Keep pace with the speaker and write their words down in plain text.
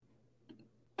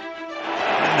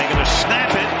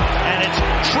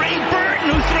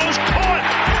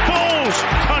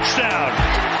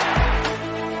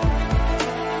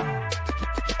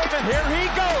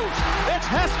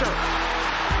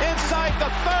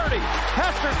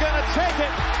going to take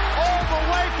it all the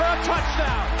way for a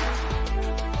touchdown.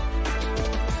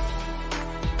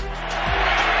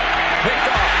 Picked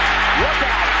off. Look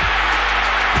out.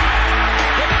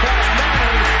 Pick past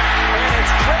Manning, and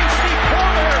it's Tracy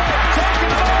Porter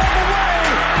taking it all the way.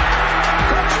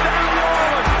 Touchdown, New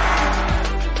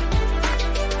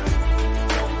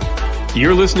Orleans.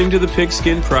 You're listening to the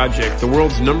Pigskin Project, the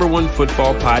world's #1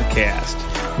 football podcast.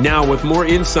 Now, with more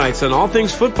insights on all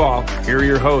things football, here are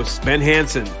your hosts, Ben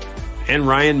Hansen and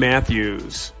Ryan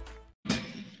Matthews.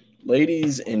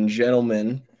 Ladies and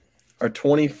gentlemen, our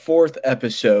 24th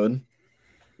episode.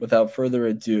 Without further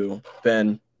ado,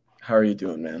 Ben, how are you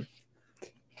doing, man?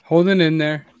 Holding in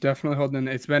there. Definitely holding in.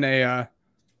 It's been a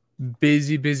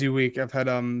busy week. I've had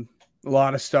a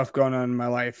lot of stuff going on in my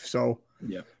life. So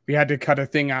yeah, we had to cut a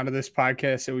thing out of this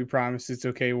podcast that we promised. It's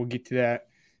okay. We'll get to that.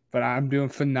 But I'm doing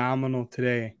phenomenal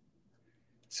today.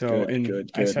 So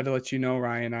good. I just had to let you know,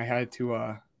 Ryan, I had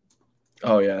to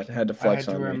oh yeah, I had to flex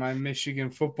on me. I had to wear my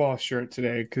Michigan football shirt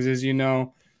today because, as you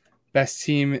know, best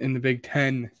team in the Big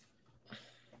Ten.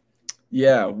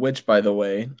 Yeah, which, by the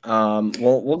way,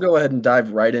 we'll go ahead and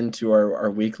dive right into our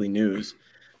weekly news,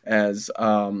 as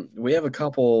we have a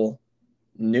couple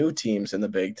new teams in the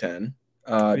Big Ten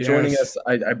joining us,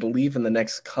 I believe, in the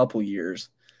next couple years.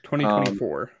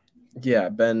 2024. Yeah,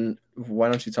 Ben, why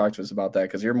don't you talk to us about that?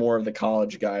 Because you're more of the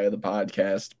college guy of the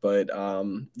podcast, but,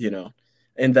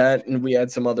 and we had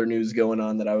some other news going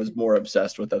on that I was more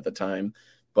obsessed with at the time,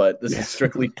 but this is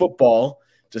strictly football,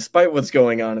 despite what's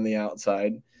going on in the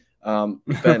outside.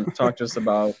 Ben, talk to us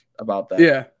about that.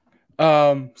 Yeah.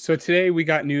 So today we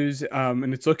got news,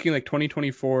 and it's looking like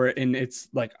 2024, and it's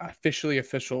like official,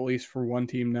 at least for one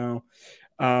team now.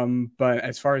 But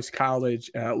as far as college,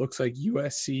 it looks like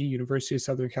USC, University of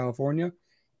Southern California,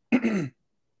 and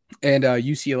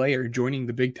UCLA are joining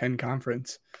the Big Ten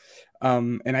Conference.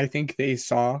 And I think they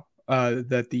saw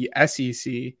that the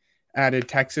SEC added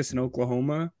Texas and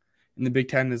Oklahoma, and the Big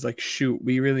Ten is like, shoot,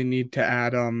 we really need to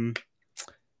add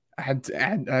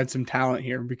some talent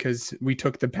here, because we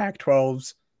took the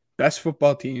Pac-12's best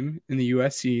football team in the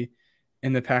USC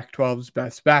and the Pac-12's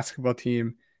best basketball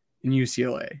team in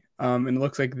UCLA. And it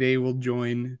looks like they will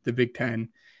join the Big Ten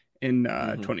in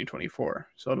 2024.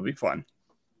 So it'll be fun.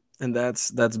 And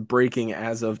that's breaking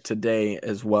as of today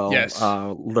as well. Yes.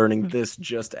 Learning this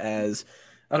just as,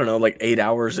 I don't know, like 8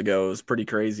 hours ago. It was pretty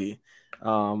crazy.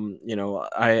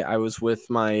 I was with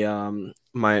my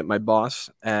my boss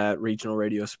at Regional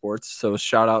Radio Sports, so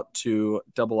shout out to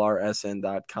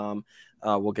RRSN.com.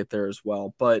 We'll get there as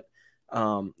well, but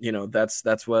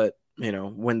that's what,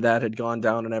 when that had gone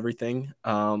down and everything.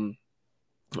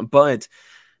 But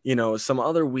some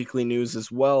other weekly news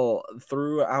as well.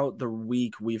 Throughout the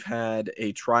week, we've had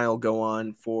a trial go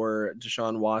on for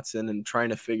Deshaun Watson and trying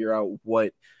to figure out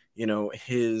what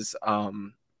his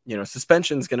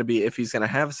suspension is going to be, if he's going to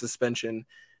have a suspension.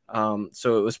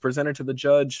 So it was presented to the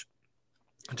judge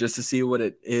just to see what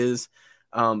it is.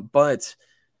 But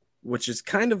which is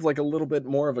kind of like a little bit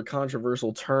more of a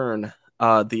controversial turn.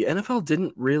 The NFL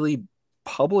didn't really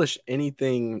publish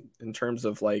anything in terms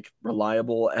of like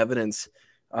reliable evidence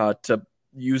to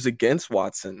use against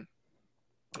Watson.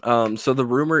 So the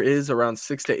rumor is around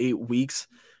 6 to 8 weeks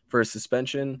for a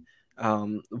suspension.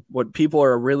 What people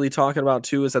are really talking about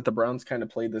too is that the Browns kind of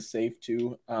played this safe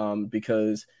too,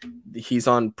 because he's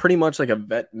on pretty much like a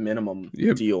vet minimum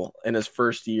deal in his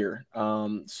first year.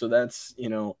 So that's,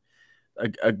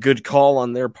 a good call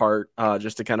on their part,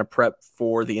 just to kind of prep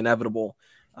for the inevitable.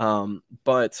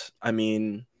 But I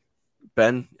mean,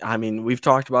 Ben, we've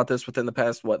talked about this within the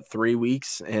past, 3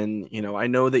 weeks. And, I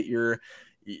know that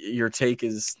your take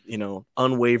is,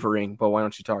 unwavering, but why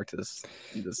don't you talk to this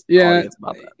audience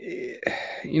about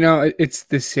that? It's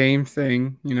the same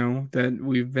thing, that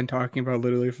we've been talking about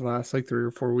literally for the last 3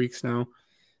 or 4 weeks now,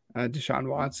 Deshaun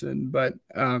Watson. But,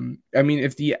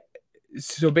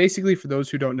 so basically, for those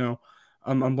who don't know,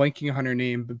 I'm blanking on her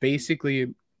name, but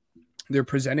basically they're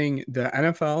presenting the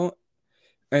NFL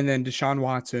and then Deshaun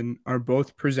Watson are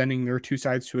both presenting their two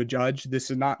sides to a judge.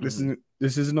 This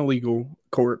isn't a legal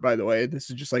court, by the way. This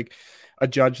is just like a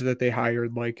judge that they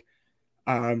hired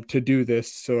to do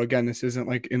this. So again, this isn't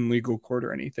like in legal court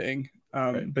or anything.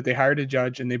 Right. But they hired a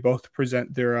judge and they both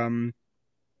present their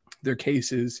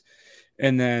cases,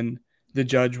 and then the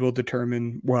judge will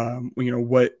determine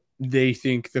what they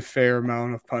think the fair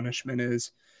amount of punishment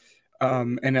is.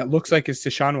 And it looks like it's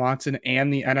Deshaun Watson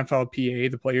and the NFLPA,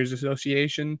 the Players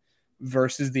Association,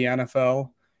 versus the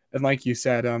NFL. And like you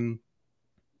said,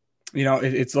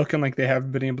 it's looking like they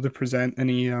haven't been able to present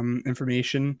any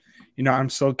information. I'm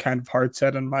still kind of hard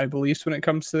set on my beliefs when it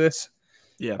comes to this.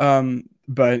 Yeah.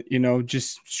 But,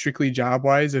 just strictly job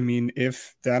wise, I mean,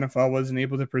 if the NFL wasn't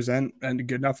able to present and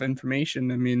good enough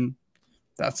information, I mean,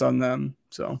 that's on them.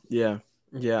 So, Yeah.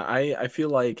 I feel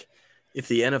like if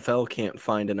the NFL can't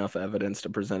find enough evidence to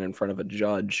present in front of a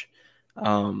judge,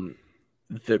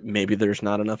 that maybe there's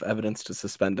not enough evidence to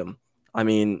suspend him. I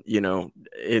mean,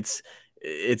 it's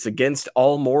against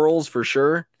all morals for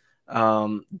sure.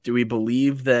 Do we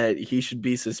believe that he should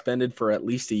be suspended for at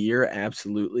least a year?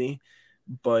 Absolutely.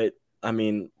 But I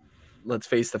mean, let's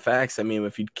face the facts. I mean,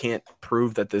 if you can't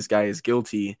prove that this guy is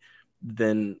guilty,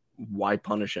 then why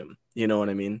punish him? You know what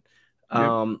I mean?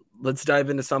 Yep. Let's dive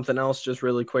into something else just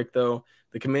really quick, though.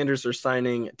 The Commanders are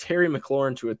signing Terry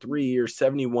McLaurin to a 3-year,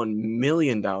 $71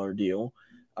 million deal.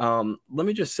 Let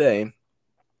me just say,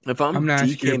 if I'm going to ask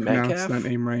you DK to pronounce Metcalf, that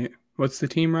name right. What's the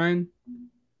team, Ryan?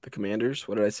 the Commanders,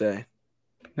 what did I say?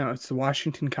 No, it's the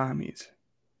Washington Commies.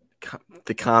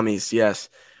 The Commies, yes.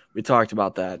 We talked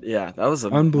about that. Yeah, that was a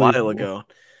while ago.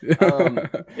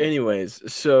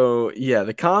 Anyways, so yeah,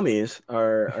 the Commies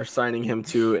are signing him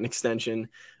to an extension.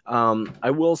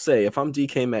 I will say, if I'm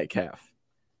DK Metcalf,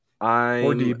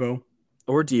 Or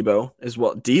Debo as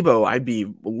well. Debo, I'd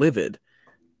be livid.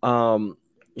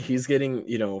 He's getting,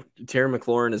 Terry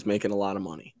McLaurin is making a lot of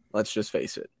money. Let's just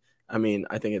face it. I mean,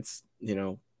 I think it's,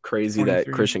 crazy 23.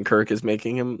 that Christian Kirk is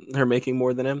making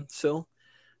more than him still.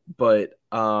 But,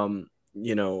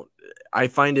 I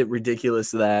find it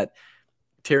ridiculous that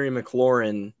Terry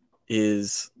McLaurin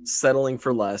is settling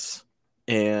for less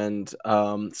and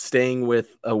staying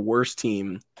with a worse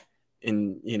team.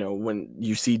 And, when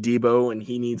you see Debo and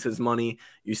he needs his money,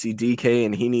 you see DK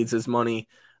and he needs his money,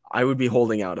 I would be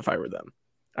holding out if I were them.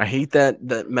 I hate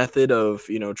that method of,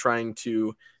 trying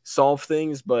to solve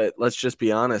things, but let's just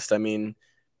be honest. I mean,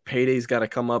 payday's got to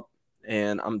come up,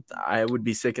 and I would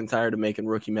be sick and tired of making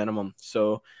rookie minimum.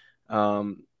 So,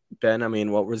 Ben, I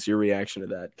mean, what was your reaction to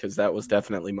that? Because that was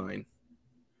definitely mine.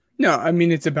 No, I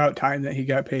mean, it's about time that he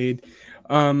got paid.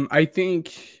 I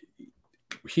think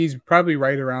he's probably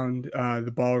right around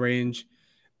the ball range.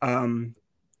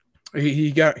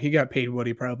 He got paid what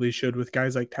he probably should, with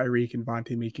guys like Tyreek and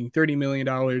Vontae making $30 million.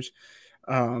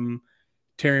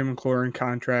 Terry McLaurin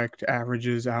contract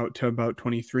averages out to about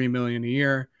 $23 million a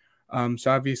year.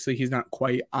 So obviously he's not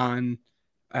quite on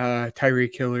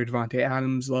Tyreek Hill or Devontae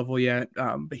Adams level yet,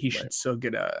 but he should still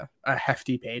get a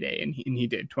hefty payday, and he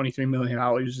did. $23 million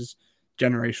is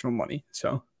generational money.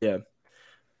 So yeah.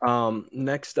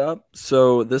 Next up,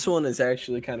 so this one is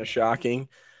actually kind of shocking,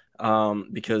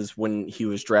 because when he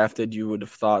was drafted, you would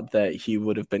have thought that he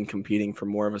would have been competing for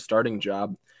more of a starting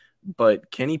job. But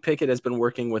Kenny Pickett has been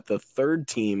working with the third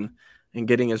team and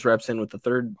getting his reps in with the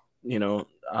third,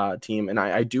 team. And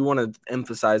I do want to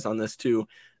emphasize on this too.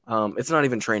 It's not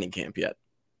even training camp yet.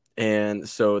 And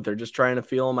so they're just trying to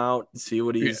feel him out, see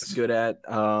what he's good at,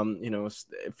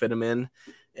 fit him in.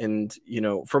 And,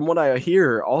 from what I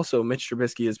hear, also Mitch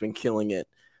Trubisky has been killing it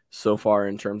so far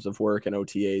in terms of work and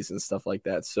OTAs and stuff like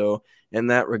that. So in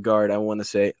that regard, I want to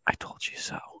say, I told you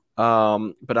so.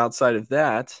 But outside of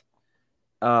that,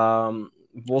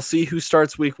 we'll see who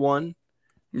starts week 1.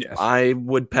 Yes. I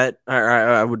would put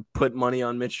money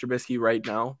on Mitch Trubisky right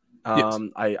now. Yes.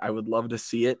 I would love to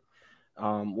see it.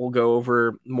 We'll go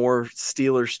over more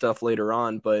Steelers stuff later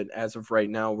on, but as of right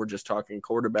now, we're just talking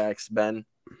quarterbacks. Ben,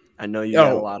 I know you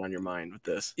got a lot on your mind with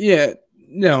this. Yeah,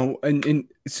 no, and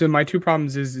so my two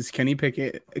problems is Kenny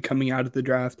Pickett coming out of the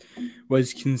draft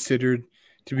was considered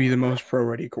to be the most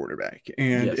pro-ready quarterback.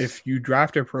 And if you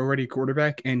draft a pro-ready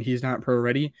quarterback and he's not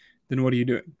pro-ready, then what are you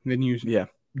doing? Then you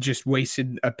just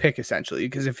wasted a pick, essentially.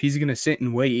 Because if he's going to sit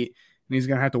and wait, and he's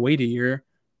going to have to wait a year,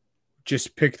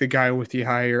 just pick the guy with the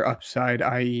higher upside,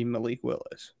 i.e. Malik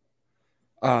Willis.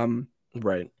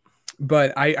 Right.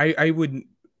 But I would,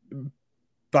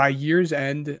 by year's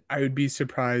end, I would be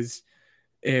surprised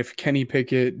if Kenny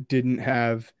Pickett didn't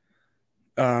have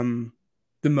the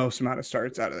most amount of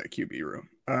starts out of that QB room.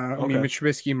 I mean, Mitch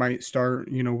Trubisky might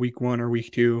start, week 1 or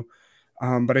week 2.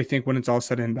 But I think when it's all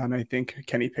said and done, I think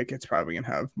Kenny Pickett's probably going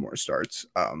to have more starts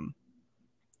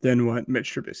than what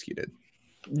Mitch Trubisky did.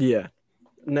 Yeah.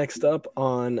 Next up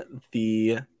on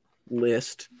the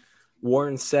list,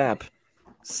 Warren Sapp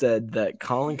said that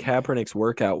Colin Kaepernick's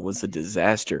workout was a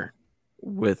disaster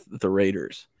with the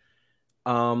Raiders.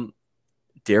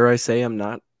 Dare I say I'm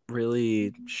not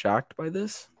really shocked by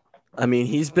this? I mean,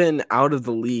 he's been out of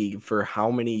the league for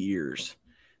how many years?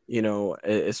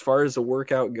 As far as the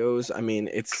workout goes, I mean,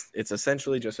 it's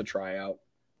essentially just a tryout.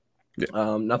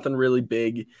 Yeah. Nothing really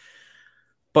big.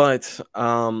 But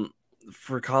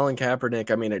for Colin Kaepernick,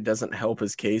 I mean, it doesn't help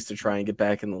his case to try and get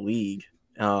back in the league.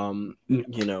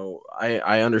 You know,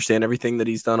 I understand everything that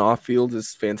he's done off field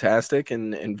is fantastic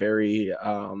and very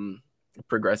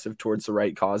progressive towards the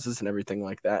right causes and everything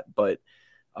like that. But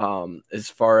as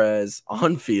far as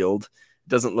on field, it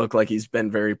doesn't look like he's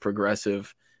been very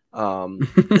progressive.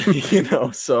 You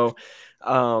know, so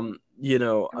you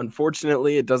know,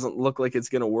 unfortunately, it doesn't look like it's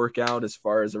going to work out as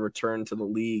far as a return to the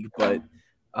league. But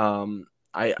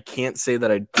I can't say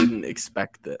that I didn't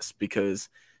expect this because,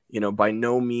 you know, by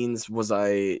no means was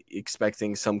I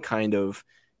expecting some kind of,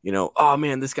 you know, oh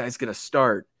man, this guy's going to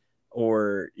start,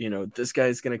 or, you know, this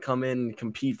guy's going to come in and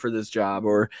compete for this job,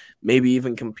 or maybe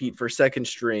even compete for second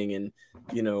string. And,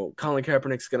 you know, Colin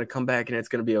Kaepernick's going to come back and it's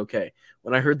going to be okay.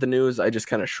 When I heard the news, I just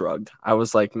kind of shrugged. I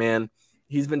was like, man,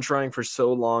 he's been trying for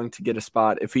so long to get a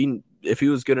spot. If he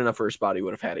was good enough for a spot, he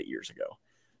would have had it years ago.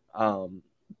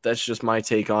 That's just my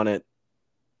take on it.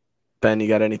 Ben, you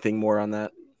got anything more on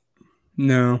that?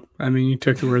 No, I mean, you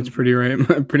took the words pretty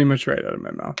much right out of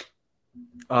my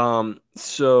mouth.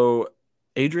 So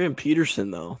Adrian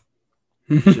Peterson, though,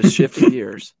 just shifting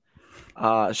gears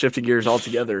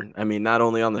altogether. I mean, not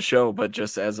only on the show, but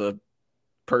just as a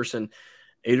person,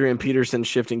 Adrian Peterson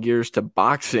shifting gears to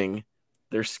boxing.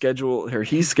 He's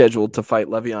scheduled to fight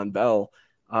Le'Veon Bell.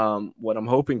 What I'm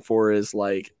hoping for is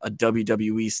like a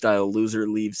WWE style loser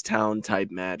leaves town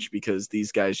type match, because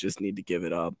these guys just need to give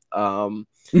it up.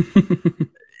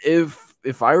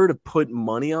 If I were to put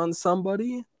money on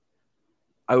somebody,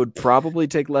 I would probably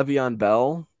take Le'Veon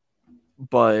Bell,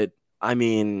 but I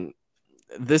mean,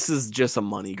 this is just a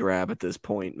money grab at this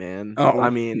point, man. Oh, I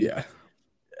mean, yeah,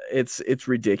 it's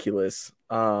ridiculous.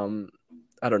 I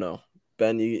don't know.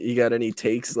 Ben, you got any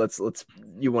takes?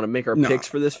 You want to make our picks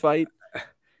for this fight?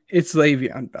 It's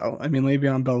Le'Veon Bell. I mean,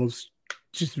 Le'Veon Bell's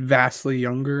just vastly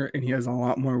younger, and he has a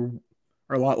lot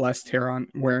less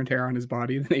wear and tear on his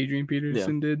body than Adrian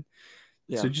Peterson did.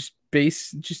 Yeah. So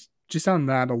just on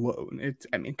that alone,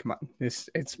 come on, it's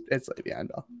Le'Veon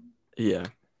Bell. Yeah.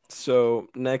 So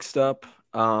next up,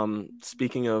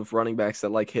 speaking of running backs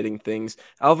that like hitting things,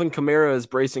 Alvin Kamara is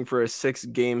bracing for a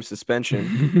 6-game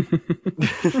suspension.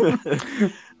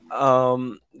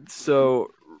 So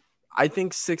I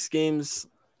think 6 games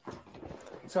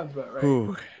sounds about right.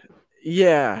 Ooh,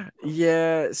 yeah,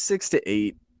 6 to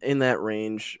 8 in that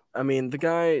range. I mean, the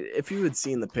guy, if you had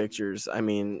seen the pictures, I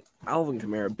mean, Alvin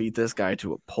Kamara beat this guy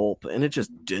to a pulp, and it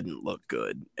just didn't look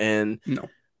good. And no,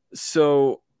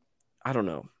 so I don't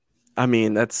know. I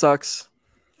mean, that sucks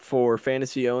for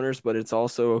fantasy owners, but it's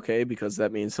also okay because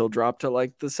that means he'll drop to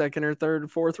like the 2nd or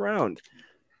 3rd or 4th round.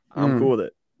 I'm cool with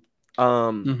it.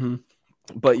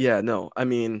 But yeah, no, I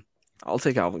mean, I'll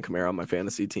take Alvin Kamara on my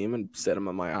fantasy team and set him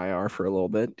on my IR for a little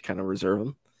bit, kind of reserve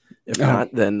him. If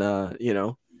not, then you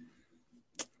know,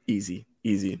 easy.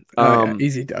 Easy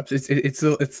dubs. It's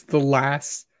the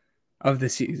last of the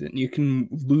season. You can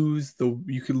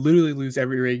literally lose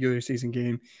every regular season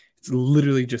game. It's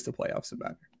literally just the playoffs that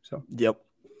matter. So yep.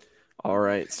 All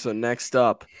right. So next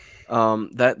up,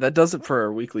 that does it for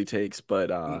our weekly takes.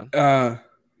 But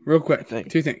real quick,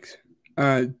 2 things.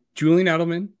 Julian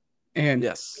Edelman and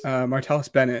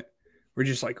Martellus Bennett were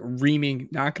just like reaming.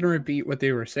 Not going to repeat what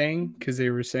they were saying because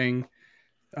they were saying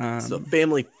it's a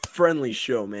family friendly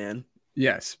show, man.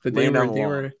 Yes, but they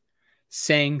were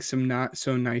saying some not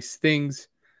so nice things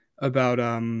about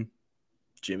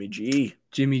Jimmy G.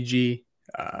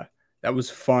 That was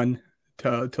fun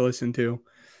to listen to.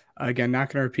 Again, not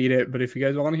going to repeat it, but if you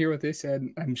guys want to hear what they said,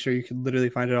 I'm sure you could literally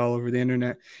find it all over the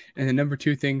internet. And then number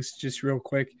 2 things, just real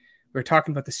quick, we're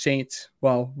talking about the Saints.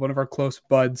 Well, one of our close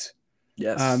buds,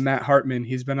 Matt Hartman,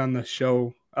 he's been on the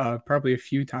show probably a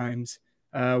few times.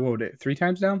 What would it? 3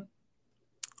 times now?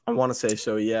 I want to say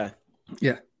so. Yeah.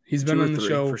 Yeah, he's been on the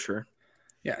show for sure.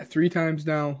 Yeah, 3 times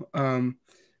now.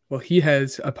 Well, he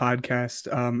has a podcast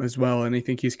as well, and I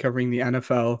think he's covering the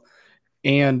NFL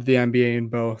and the NBA in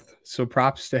both. So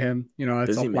props to him. You know,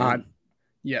 that's a lot. Man.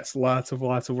 Yes, lots of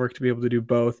work to be able to do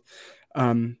both.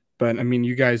 But I mean,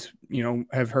 you guys, you know,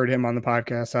 have heard him on the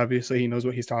podcast. Obviously, he knows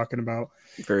what he's talking about.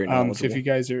 Very knowledgeable. So if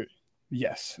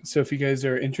you guys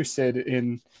are interested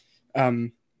in,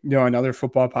 you know, another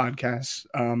football podcast,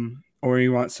 or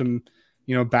you want some,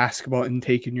 you know, basketball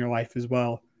intake in your life as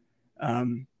well,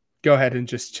 go ahead and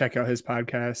just check out his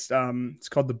podcast. It's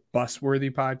called the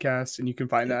Busworthy Podcast, and you can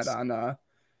find that on,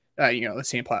 you know, the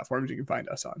same platforms you can find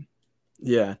us on.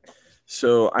 Yeah.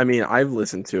 So, I mean, I've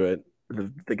listened to it.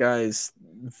 The guy's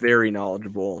very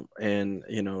knowledgeable, and,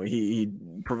 you know, he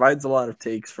provides a lot of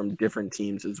takes from different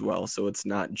teams as well. So it's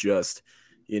not just,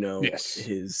 you know,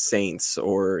 his Saints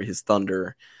or his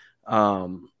Thunder.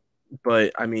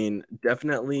 But I mean,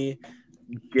 definitely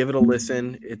give it a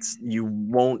listen. You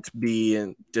won't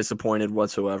be disappointed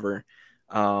whatsoever.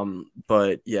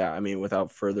 But yeah, I mean,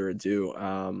 without further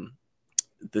ado,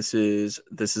 this is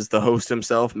the host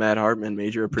himself, Matt Hartman.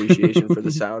 Major appreciation for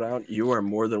the shout out. You are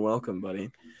more than welcome,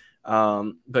 buddy.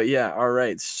 But yeah, all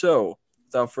right. So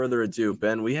without further ado,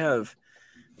 Ben, we have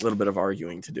a little bit of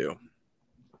arguing to do.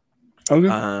 Okay.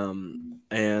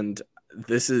 And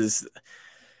this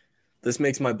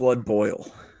makes my blood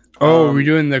boil. Oh, we're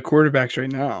doing the quarterbacks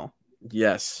right now.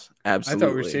 Yes, absolutely. I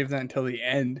thought we were saving that until the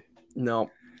end.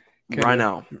 No. Okay, right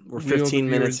now, we're 15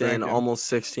 minutes in, in. almost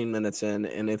 16 minutes in,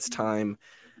 and it's time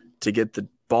to get the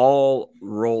ball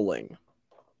rolling.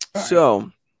 All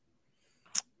so,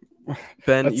 right.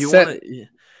 Ben,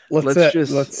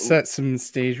 let's set some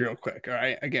stage real quick. All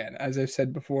right. Again, as I've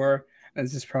said before,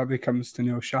 as this probably comes to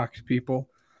no shock to people,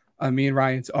 me and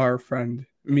Ryan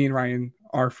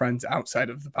are friends outside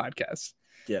of the podcast.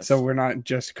 Yes. So we're not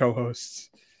just co-hosts.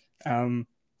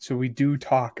 So we do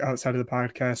talk outside of the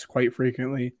podcast quite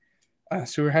frequently.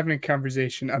 So we're having a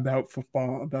conversation about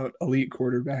football, about elite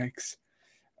quarterbacks.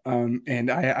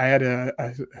 And I had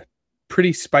a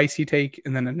pretty spicy take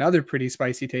and then another pretty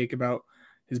spicy take about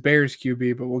his Bears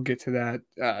QB, but we'll get to that.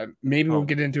 Maybe we'll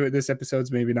get into it this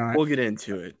episode's, maybe not. We'll get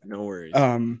into it. No worries.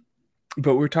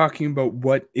 But we're talking about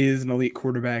what is an elite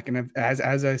quarterback. And as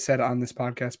I said on this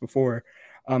podcast before,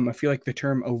 I feel like the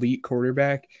term elite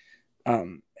quarterback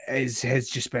has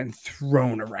just been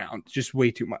thrown around just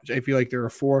way too much. I feel like there are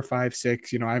 4, 5,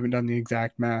 6, I haven't done the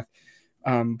exact math.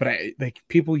 But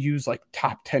people use like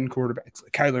top 10 quarterbacks,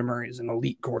 like Kyler Murray is an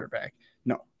elite quarterback.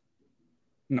 No.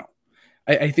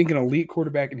 I think an elite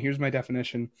quarterback, and here's my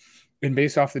definition. And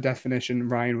based off the definition,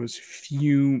 Ryan was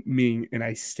fuming, and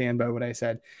I stand by what I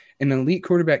said. An elite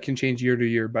quarterback can change year to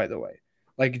year, by the way.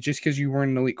 Like, just because you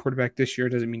weren't an elite quarterback this year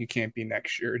doesn't mean you can't be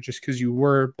next year. Just because you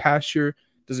were past year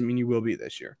doesn't mean you will be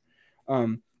this year.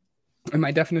 In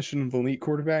my definition of elite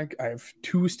quarterback, I have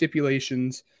 2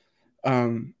 stipulations.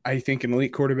 I think an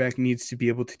elite quarterback needs to be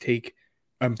able to take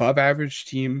an above average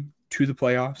team to the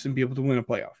playoffs and be able to win a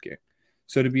playoff game.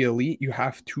 So to be elite, you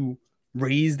have to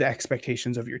raise the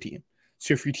expectations of your team.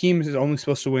 So if your team is only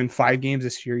supposed to win 5 games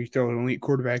this year, you throw an elite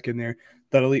quarterback in there.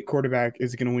 That elite quarterback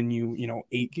is going to win you,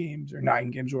 8 games or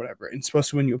 9 games or whatever. And it's supposed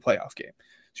to win you a playoff game.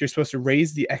 So you're supposed to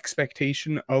raise the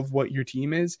expectation of what your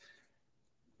team is,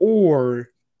 or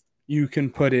you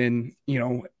can put in,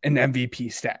 an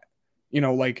MVP stat.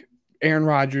 Like Aaron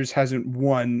Rodgers hasn't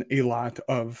won a lot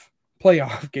of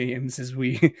playoff games, as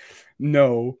we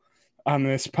know on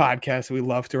this podcast. We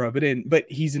love to rub it in, but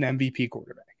he's an MVP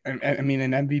quarterback. I mean,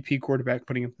 an MVP quarterback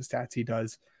putting up the stats he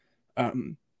does.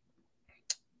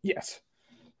 Yes.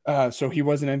 So he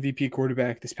was an MVP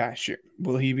quarterback this past year.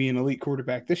 Will he be an elite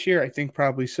quarterback this year? I think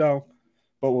probably so,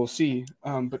 but we'll see.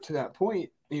 But to that point,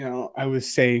 I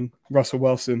was saying Russell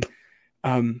Wilson,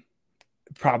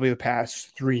 probably the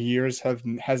past 3 years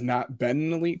has not been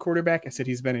an elite quarterback. I said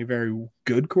he's been a very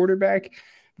good quarterback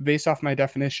based off my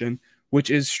definition, which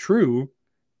is true.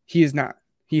 He is not.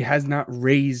 He has not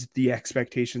raised the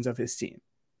expectations of his team.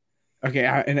 Okay,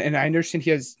 and I understand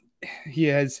he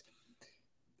has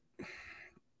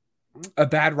a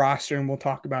bad roster, and we'll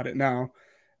talk about it now.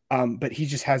 But he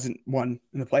just hasn't won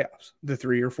in the playoffs the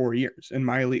 3 or 4 years, and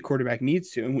my elite quarterback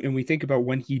needs to. And we think about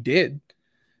when he did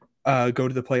go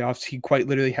to the playoffs, he quite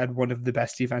literally had one of the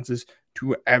best defenses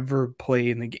to ever play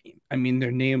in the game. I mean,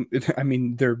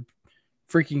 their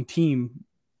freaking team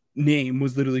name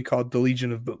was literally called the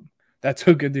Legion of Boom. That's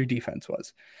how good their defense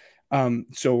was.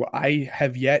 So I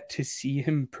have yet to see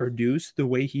him produce the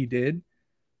way he did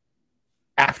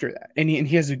after that. And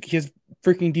he has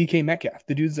freaking DK Metcalf.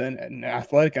 The dude's an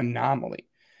athletic anomaly.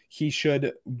 He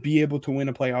should be able to win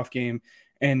a playoff game.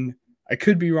 And I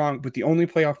could be wrong, but the only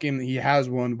playoff game that he has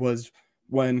won was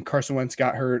when Carson Wentz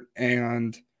got hurt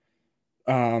and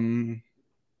Josh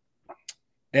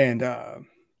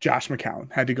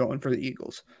McCown had to go in for the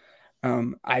Eagles.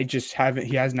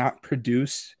 He has not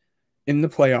produced in the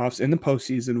playoffs, in the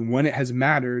postseason, when it has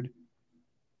mattered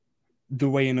the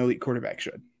way an elite quarterback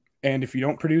should. And if you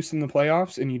don't produce in the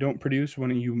playoffs and you don't produce when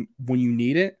you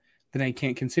need it, then I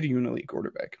can't consider you an elite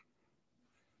quarterback.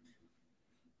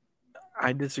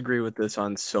 I disagree with this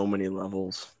on so many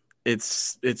levels.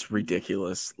 It's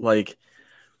ridiculous. Like,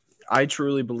 I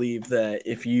truly believe that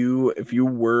if you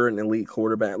were an elite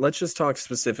quarterback, let's just talk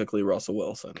specifically Russell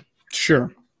Wilson.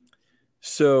 Sure.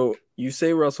 So you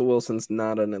say Russell Wilson's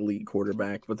not an elite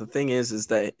quarterback, but the thing is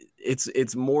that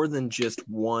it's more than just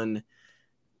one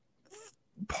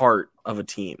part of a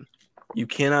team. You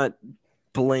cannot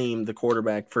blame the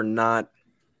quarterback for not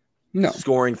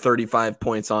scoring 35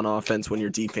 points on offense when your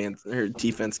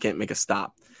defense can't make a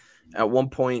stop. At one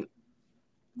point,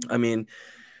 I mean,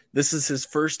 this is his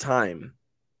first time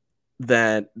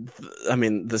that, I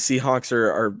mean, the Seahawks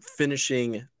are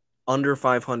finishing under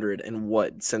 500 and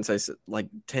what, since I said like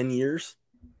 10 years?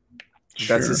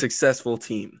 Sure. That's a successful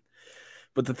team.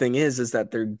 But the thing is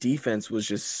that their defense was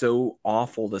just so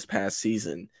awful this past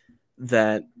season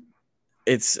that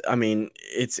it's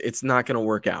not going to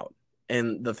work out.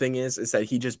 And the thing is that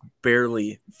he just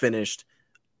barely finished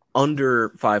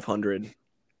under 500.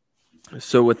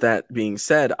 So with that being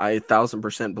said, I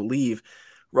 1,000% believe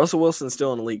Russell Wilson's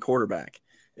still an elite quarterback.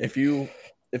 If you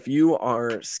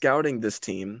are scouting this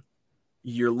team,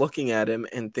 you're looking at him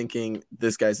and thinking,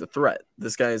 this guy's a threat.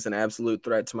 This guy is an absolute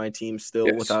threat to my team still,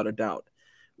 Yes. without a doubt.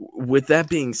 With that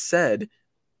being said,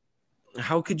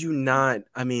 how could you not?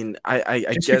 I mean, I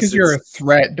Just guess because you're a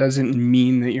threat doesn't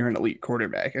mean that you're an elite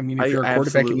quarterback. I mean, if I you're a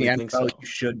quarterback in the absolutely think NFL, so. you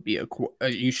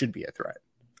should be a threat.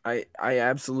 I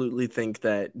absolutely think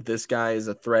that this guy is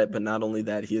a threat, but not only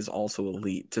that, he is also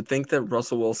elite. To think that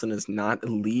Russell Wilson is not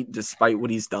elite despite what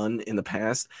he's done in the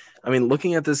past. I mean,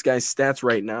 looking at this guy's stats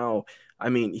right now, I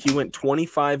mean, he went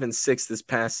 25-6 this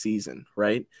past season,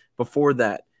 right? Before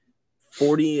that,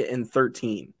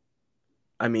 40-13.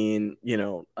 I mean,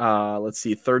 let's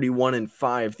see,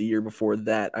 31-5 the year before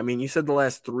that. I mean, you said the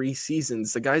last 3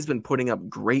 seasons, the guy's been putting up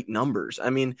great numbers.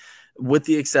 I mean, with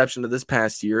the exception of this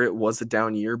past year, it was a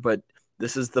down year, but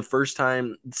this is the first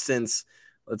time since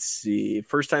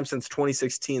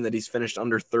 2016 that he's finished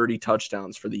under 30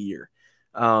 touchdowns for the year.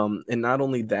 And not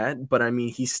only that, but I mean,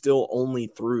 he still only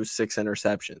threw 6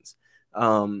 interceptions.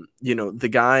 The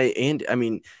guy, and I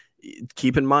mean,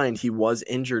 keep in mind, he was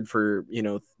injured for,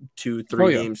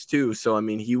 2-3 games too. So, I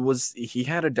mean, he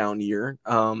had a down year.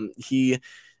 Quarterbacks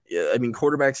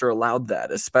are allowed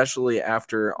that, especially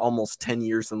after almost 10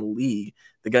 years in the league.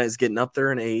 The guy's getting up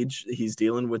there in age. He's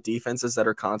dealing with defenses that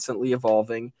are constantly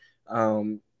evolving.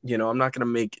 I'm not going to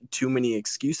make too many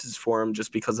excuses for him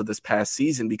just because of this past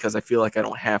season, because I feel like I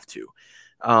don't have to.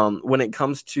 When it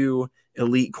comes to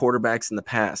elite quarterbacks in the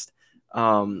past,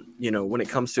 when it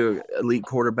comes to elite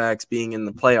quarterbacks being in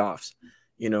the playoffs,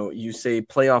 you say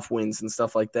playoff wins and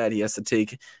stuff like that, he has to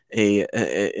take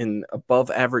an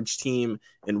above average team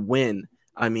and win.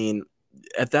 I mean,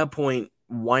 at that point,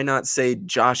 why not say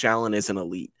Josh Allen is an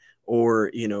elite? Or,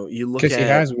 you look at, because he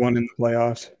has won in the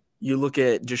playoffs. You look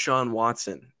at Deshaun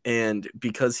Watson, and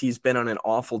because he's been on an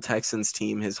awful Texans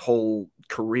team his whole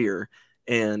career,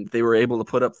 and they were able to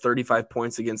put up 35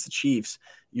 points against the Chiefs,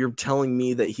 you're telling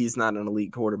me that he's not an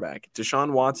elite quarterback.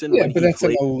 Deshaun Watson, yeah, but that's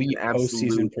an elite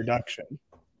postseason production.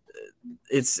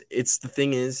 It's the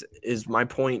thing is my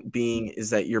point being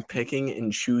is that you're picking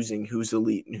and choosing who's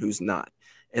elite and who's not.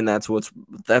 And that's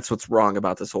what's wrong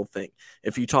about this whole thing.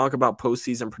 If you talk about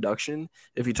postseason production,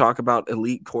 if you talk about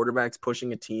elite quarterbacks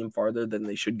pushing a team farther than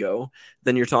they should go,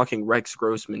 then you're talking Rex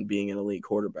Grossman being an elite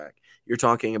quarterback. You're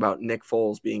talking about Nick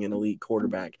Foles being an elite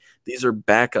quarterback. These are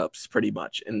backups pretty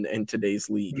much in today's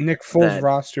league. Nick Foles'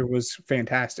 roster was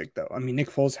fantastic, though. I mean, Nick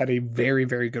Foles had a very,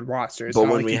 very good roster. But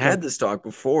when we had this talk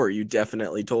before, you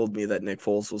definitely told me that Nick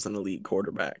Foles was an elite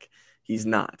quarterback. He's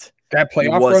not. That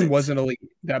playoff run wasn't elite.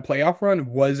 That playoff run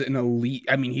was an elite.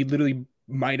 I mean, he literally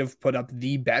might have put up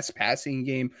the best passing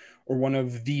game or one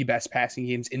of the best passing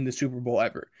games in the Super Bowl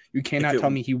ever. You cannot tell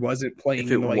me he wasn't playing.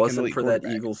 If it wasn't for that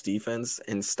Eagles defense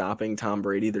and stopping Tom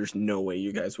Brady, there's no way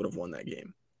you guys would have won that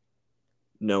game.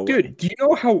 No way. Dude, do you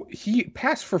know how he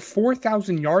passed for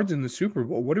 4,000 yards in the Super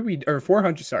Bowl? Or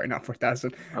 400, sorry, not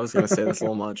 4,000. I was going to say that's a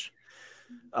little much.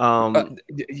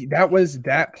 That was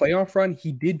that playoff run.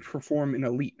 He did perform in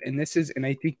elite, and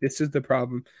I think this is the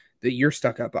problem that you're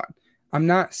stuck up on. I'm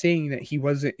not saying that he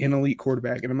wasn't an elite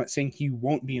quarterback, and I'm not saying he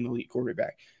won't be an elite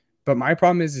quarterback. But my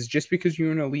problem is just because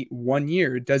you're an elite 1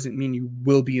 year doesn't mean you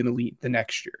will be an elite the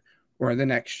next year, or the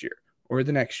next year, or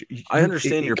the next year. I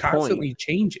understand your point. It constantly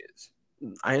changes.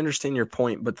 I understand your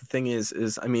point, but the thing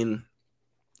is I mean,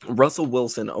 Russell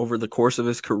Wilson over the course of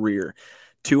his career,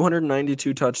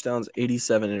 292 touchdowns,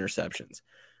 87 interceptions.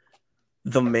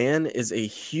 The man is a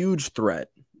huge threat.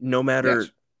 No matter,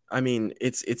 yes. I mean,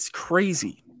 it's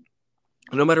crazy.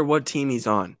 No matter what team he's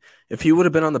on. If he would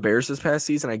have been on the Bears this past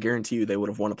season, I guarantee you they would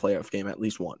have won a playoff game, at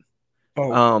least one.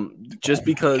 Just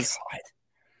because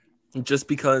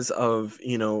of,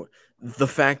 the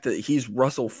fact that he's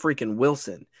Russell freaking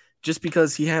Wilson. Just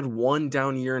because he had one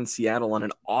down year in Seattle on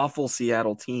an awful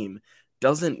Seattle team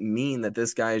doesn't mean that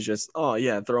this guy is just, throw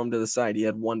him to the side. He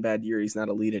had one bad year. He's not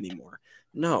elite anymore.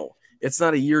 No, it's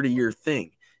not a year-to-year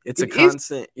thing. It's a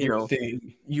constant,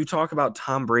 thing. You talk about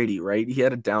Tom Brady, right? He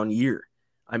had a down year.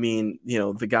 I mean,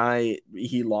 the guy,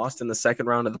 he lost in the second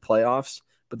round of the playoffs.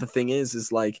 But the thing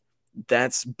is like,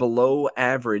 That's below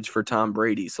average for Tom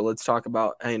Brady. So let's talk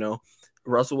about,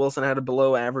 Russell Wilson had a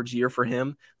below average year for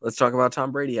him. Let's talk about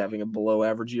Tom Brady having a below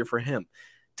average year for him.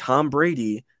 Tom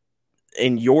Brady,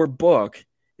 in your book,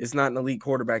 is not an elite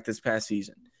quarterback this past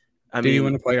season. Did he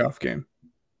win a playoff game?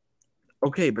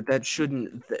 Okay, but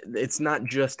it's not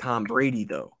just Tom Brady,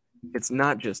 though. It's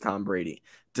not just Tom Brady.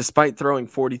 Despite throwing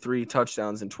 43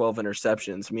 touchdowns and 12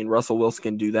 interceptions, I mean, Russell Wilson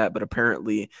can do that, but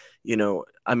apparently,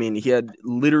 he had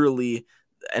literally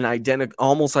an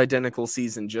almost identical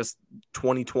season, just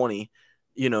 2020.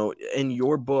 In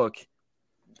your book,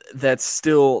 that's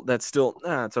still,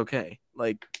 it's okay.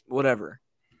 Like, whatever,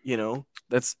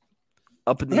 that's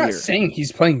up in the air. I'm not saying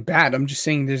he's playing bad. I'm just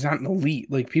saying there's not an elite.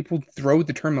 Like, people throw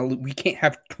the term elite. We can't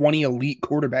have 20 elite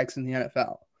quarterbacks in the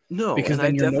NFL. No, because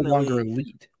then you're no longer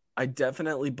elite. I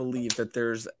definitely believe that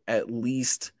there's at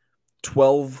least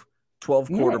 12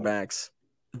 quarterbacks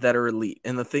that are elite.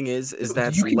 And the thing is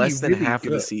that's less than half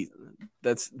of the season.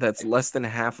 That's less than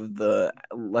half of the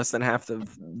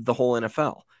whole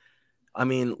NFL. I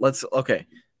mean, let's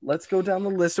go down the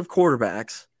list of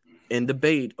quarterbacks and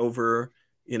debate over,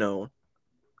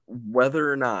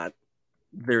 whether or not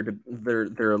they're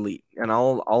elite. And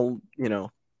I'll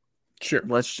sure.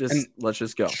 Let's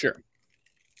just go. Sure.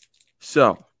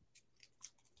 So,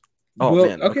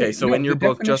 man. Okay. So in your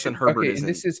book, Justin Herbert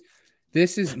is.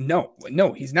 This is no,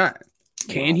 he's not.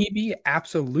 Can he be?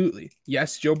 Absolutely.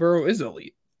 Yes, Joe Burrow is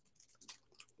elite.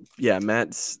 Yeah,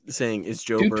 Matt's saying is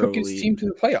Joe Burrow took his team to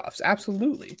the playoffs.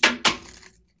 Absolutely.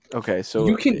 Okay, so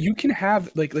you can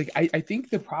have I think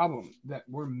the problem that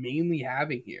we're mainly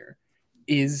having here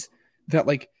is that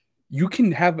you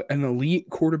can have an elite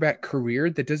quarterback career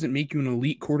that doesn't make you an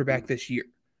elite quarterback this year.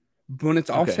 But when it's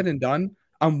all said and done,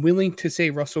 I'm willing to say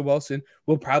Russell Wilson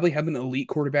will probably have an elite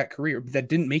quarterback career, but that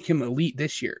didn't make him elite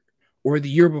this year or the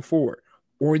year before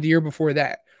or the year before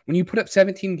that. When you put up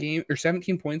 17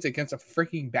 points against a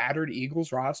freaking battered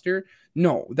Eagles roster,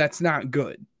 no, that's not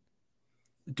good.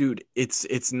 Dude,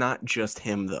 it's not just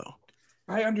him though.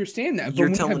 I understand that. You're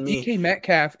but when telling you have me DK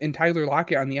Metcalf and Tyler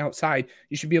Lockett on the outside,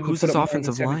 you should be able to put up more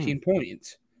than 17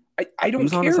 points. I don't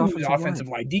care who's the offensive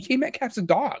line. DK Metcalf's a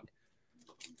dog.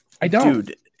 I don't.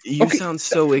 Dude, you sound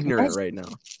so ignorant right now.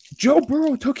 Joe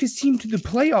Burrow took his team to the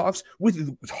playoffs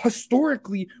with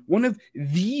historically one of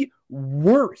the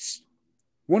worst.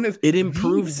 It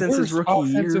improved since his rookie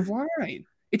offensive year. Line.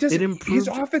 It doesn't. It improved. His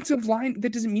offensive line,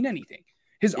 that doesn't mean anything.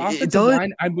 His offensive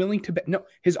line, I'm willing to bet. No,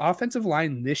 his offensive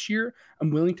line this year,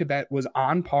 I'm willing to bet was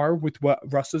on par with what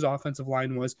Russ's offensive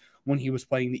line was when he was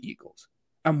playing the Eagles.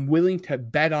 I'm willing to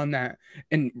bet on that.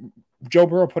 And Joe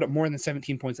Burrow put up more than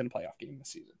 17 points in a playoff game this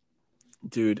season.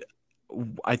 Dude,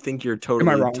 I think you're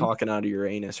totally talking out of your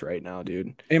anus right now,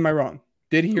 dude. Am I wrong?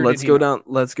 Did he? Or let's did go he down.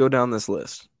 Let's go down this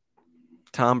list.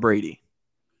 Tom Brady.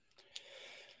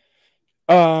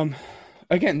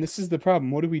 Again, this is the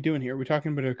problem. What are we doing here? Are we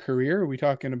talking about a career? Or are we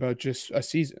talking about just a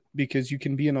season? Because you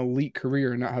can be an elite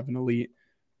career and not have an elite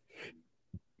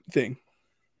thing.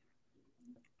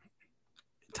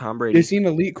 Tom Brady. Is he an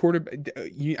elite quarterback?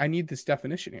 I need this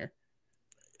definition here.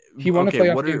 He won a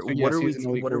playoff game.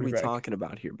 What are we talking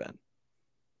about here, Ben?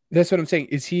 That's what I'm saying.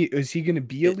 Is he going to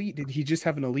be elite? Did he just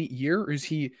have an elite year, or is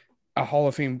he a Hall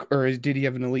of Fame, or did he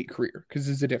have an elite career? Because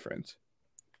there's a difference.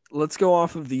 Let's go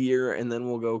off of the year, and then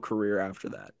we'll go career after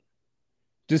that.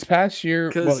 This past year,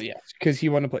 well, yes, because he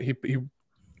won a play. He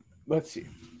let's see.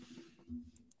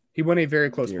 He won a very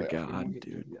close playoff game.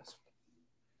 Dude. Yes.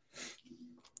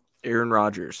 Aaron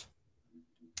Rodgers.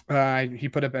 He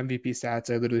put up MVP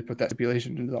stats. I literally put that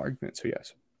stipulation into the argument. So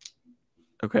yes.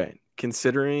 Okay.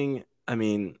 Considering,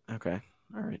 okay.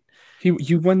 All right.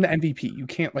 You won the MVP. You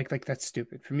can't like that's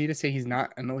stupid. For me to say he's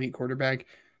not an elite quarterback.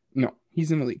 No,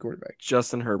 he's an elite quarterback.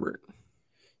 Justin Herbert.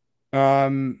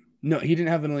 No, he didn't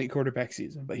have an elite quarterback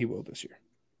season, but he will this year.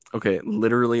 Okay,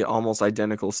 literally almost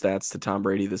identical stats to Tom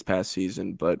Brady this past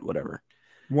season, but whatever.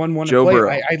 One Joe Burrow.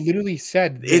 I literally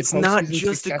said it's not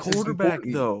just a quarterback,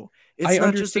 though. It's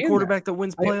not just a quarterback that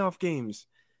wins playoff games.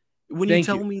 When you're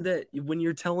telling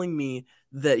me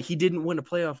that he didn't win a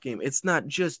playoff game, it's not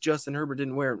just Justin Herbert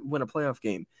didn't win a playoff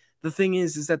game. The thing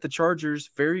is that the Chargers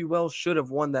very well should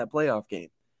have won that playoff game.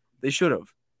 They should have.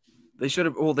 They should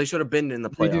have been in the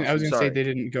playoffs. I was going to say they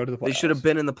didn't go to the playoffs. They should have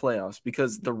been in the playoffs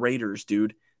because the Raiders,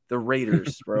 dude. The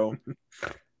Raiders, bro.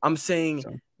 I'm saying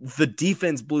the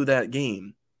defense blew that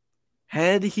game.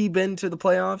 Had he been to the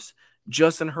playoffs,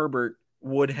 Justin Herbert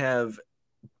would have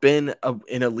been an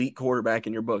elite quarterback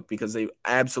in your book because they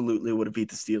absolutely would have beat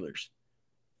the Steelers.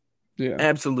 Yeah.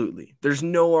 Absolutely. There's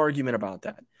no argument about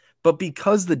that. But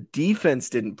because the defense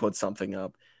didn't put something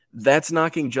up, that's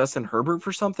knocking Justin Herbert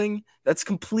for something that's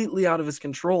completely out of his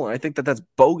control. And I think that that's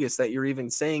bogus that you're even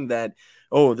saying that,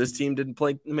 oh, this team didn't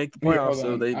make the playoffs,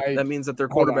 so that means that their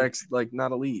quarterback's like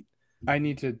not elite. I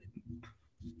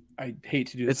hate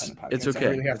to do this on the podcast. It's okay. I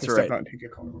really have to step out and take a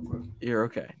call real quick. You're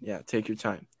okay. Yeah, take your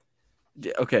time.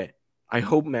 Okay. I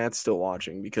hope Matt's still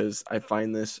watching because I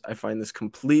find this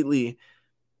completely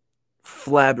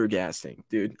flabbergasting,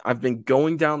 dude. I've been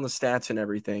going down the stats and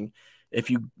everything. If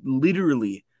you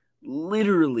literally,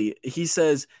 he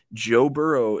says Joe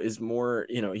Burrow is more,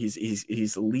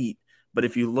 he's elite. But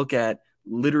if you look at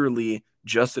literally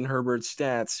Justin Herbert's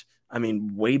stats, I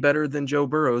mean, way better than Joe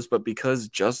Burrow's, but because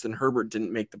Justin Herbert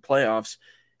didn't make the playoffs,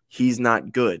 he's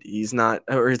not good. He's not,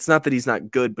 or it's not that he's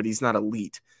not good, but he's not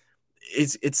elite.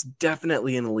 It's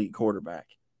definitely an elite quarterback.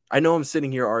 I know I'm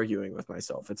sitting here arguing with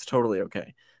myself. It's totally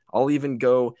okay. I'll even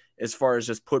go as far as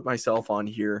just put myself on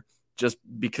here just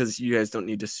because you guys don't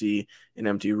need to see an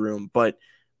empty room. But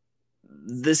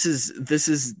this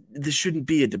shouldn't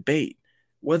be a debate.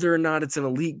 Whether or not it's an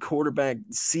elite quarterback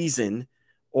season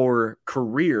or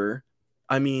career,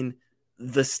 I mean,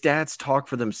 the stats talk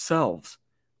for themselves.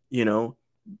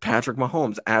 Patrick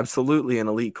Mahomes, absolutely an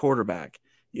elite quarterback.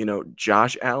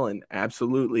 Josh Allen,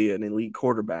 absolutely an elite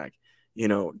quarterback.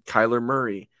 Kyler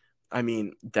Murray, I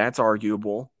mean, that's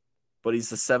arguable, but he's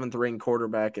the 7th ranked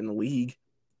quarterback in the league.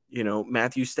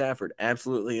 Matthew Stafford,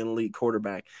 absolutely an elite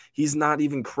quarterback. He's not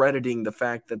even crediting the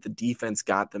fact that the defense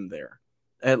got them there.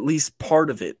 At least part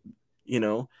of it,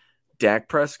 Dak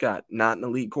Prescott, not an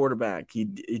elite quarterback. He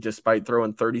despite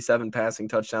throwing 37 passing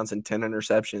touchdowns and 10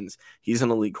 interceptions, he's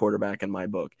an elite quarterback in my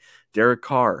book. Derek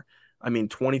Carr,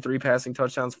 23 passing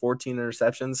touchdowns, 14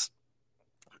 interceptions.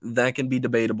 That can be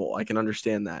debatable. I can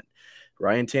understand that.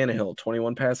 Ryan Tannehill,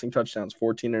 21 passing touchdowns,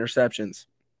 14 interceptions.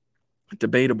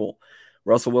 Debatable.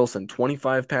 Russell Wilson,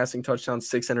 25 passing touchdowns,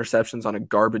 6 interceptions on a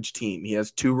garbage team. He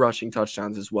has 2 rushing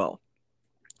touchdowns as well.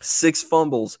 6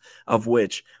 fumbles, of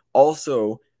which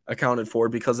also accounted for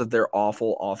because of their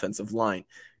awful offensive line.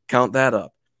 Count that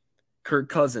up. Kirk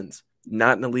Cousins,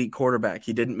 not an elite quarterback.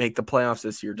 He didn't make the playoffs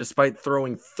this year, despite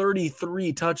throwing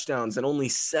 33 touchdowns and only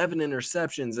 7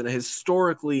 interceptions in a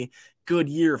historically good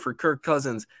year for Kirk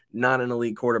Cousins. Not an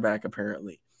elite quarterback,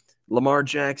 apparently. Lamar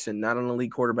Jackson, not an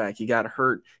elite quarterback. He got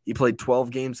hurt. He played 12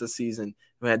 games this season.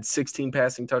 He had 16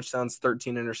 passing touchdowns,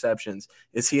 13 interceptions.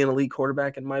 Is he an elite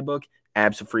quarterback in my book?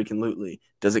 Abso-freaking-lutely.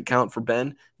 Does it count for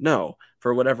Ben? No,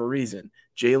 for whatever reason.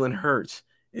 Jalen Hurts,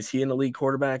 is he an elite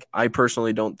quarterback? I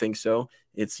personally don't think so.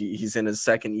 He's in his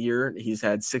 2nd year. He's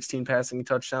had 16 passing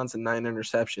touchdowns and 9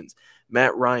 interceptions.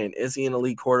 Matt Ryan, is he an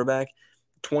elite quarterback?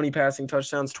 20 passing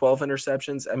touchdowns, 12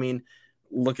 interceptions. I mean,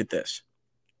 look at this.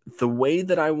 The way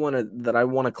that I want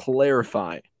to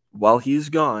clarify while he's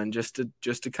gone, just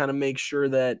to kind of make sure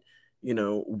that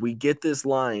we get this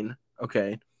line,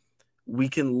 okay? We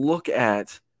can look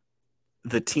at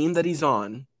the team that he's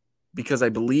on, because I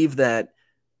believe that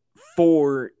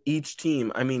for each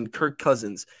team, Kirk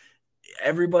Cousins,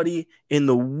 everybody in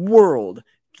the world,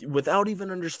 without even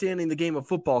understanding the game of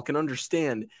football, can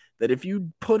understand that if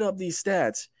you put up these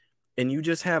stats and you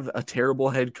just have a terrible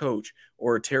head coach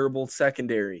or a terrible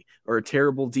secondary or a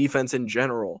terrible defense in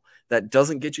general that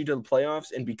doesn't get you to the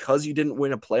playoffs, and because you didn't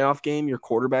win a playoff game, your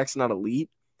quarterback's not elite,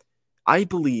 I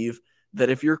believe that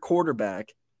if your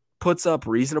quarterback puts up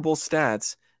reasonable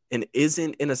stats and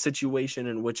isn't in a situation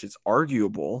in which it's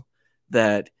arguable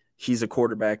that he's a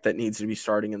quarterback that needs to be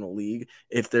starting in the league,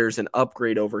 if there's an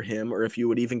upgrade over him, or if you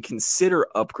would even consider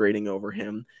upgrading over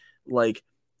him, like,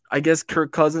 I guess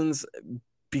Kirk Cousins,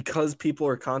 because people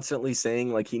are constantly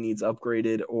saying like he needs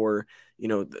upgraded, or,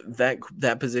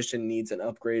 that position needs an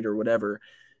upgrade or whatever,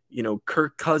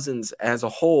 Kirk Cousins as a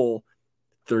whole,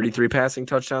 33 passing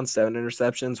touchdowns, 7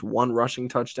 interceptions, 1 rushing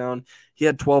touchdown. He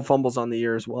had 12 fumbles on the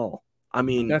year as well.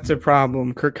 That's a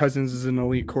problem. Kirk Cousins is an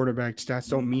elite quarterback. Stats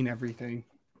don't mean everything.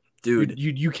 Dude.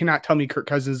 You cannot tell me Kirk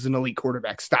Cousins is an elite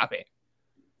quarterback. Stop it.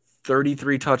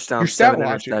 33 touchdowns, 7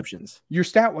 interceptions. Your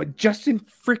stat what? Justin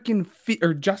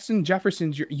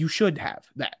Jefferson's, you should have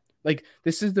that. Like,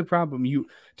 this is the problem.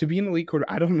 To be an elite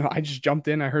quarterback, I don't know. I just jumped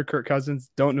in. I heard Kirk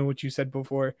Cousins. Don't know what you said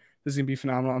before. This is going to be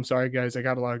phenomenal. I'm sorry, guys. I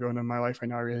got a lot going on in my life right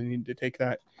now. I really need to take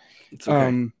that. It's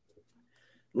okay.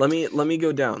 Let me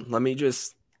go down. Let me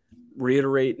just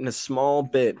reiterate in a small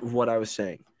bit of what I was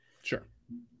saying. Sure.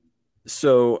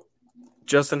 So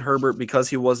Justin Herbert, because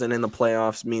he wasn't in the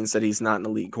playoffs, means that he's not an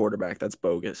elite quarterback. That's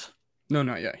bogus. No,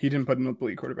 not yet. He didn't put an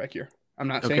elite quarterback here. I'm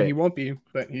not saying he won't be,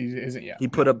 but he isn't yet. He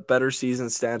put up better season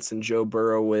stats than Joe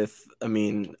Burrow with,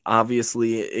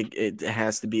 obviously it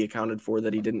has to be accounted for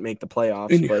that he didn't make the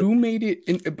playoffs. And who made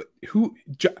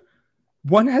it?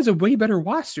 One has a way better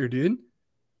roster, dude.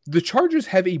 The Chargers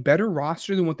have a better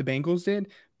roster than what the Bengals did,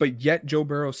 but yet Joe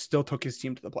Burrow still took his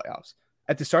team to the playoffs.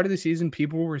 At the start of the season,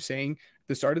 people were saying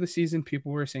the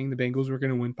Bengals were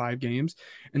going to win 5 games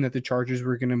and that the Chargers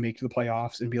were going to make the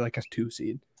playoffs and be like a 2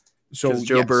 seed. So Because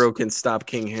Joe Burrow can stop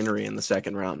King Henry in the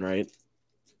second round, right?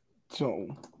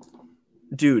 So,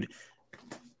 dude,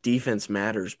 defense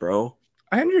matters, bro.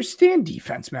 I understand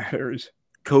defense matters.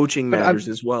 Coaching matters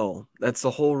as well. That's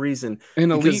the whole reason.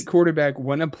 An elite quarterback,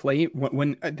 when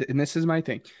and this is my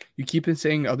thing. You keep on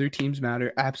saying other teams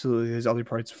matter. Absolutely, there's other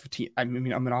parts of the team. I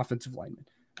mean, I'm an offensive lineman.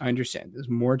 I understand. There's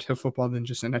more to football than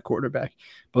just a quarterback.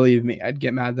 Believe me, I'd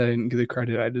get mad that I didn't get the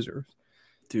credit I deserve.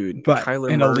 Dude, but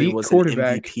Kyler Murray was an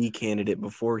MVP candidate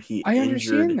before he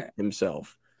injured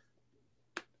himself.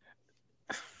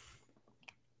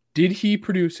 Did he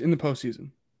produce in the postseason?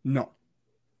 No.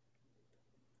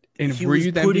 And he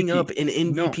was putting up an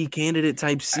MVP candidate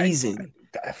type season.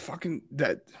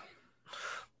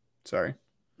 Sorry.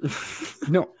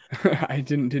 No, I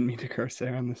didn't mean to curse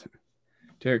there on this.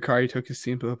 Derek Carr took his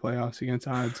team to the playoffs against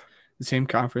odds, the same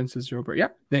conference as Joe Burrow. Yeah,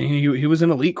 then he was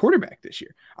an elite quarterback this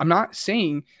year. I'm not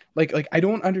saying like I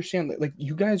don't understand like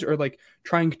you guys are like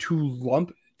trying to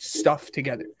lump stuff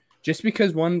together. Just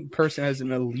because one person has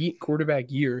an elite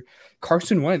quarterback year,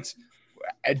 Carson Wentz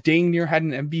dang near had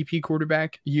an MVP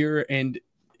quarterback year, and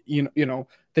you know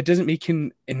that doesn't make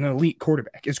him an elite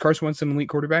quarterback. Is Carson Wentz an elite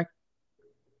quarterback?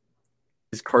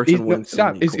 Is Carson Wentz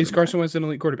an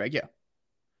elite quarterback? Yeah.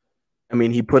 I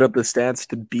mean, he put up the stats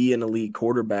to be an elite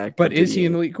quarterback. But is he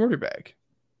an elite quarterback?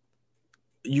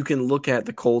 You can look at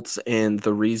the Colts, and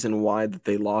the reason why that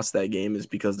they lost that game is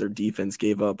because their defense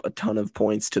gave up a ton of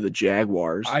points to the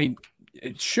Jaguars.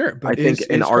 Sure, but I think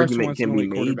an argument can be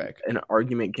made. An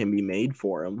argument can be made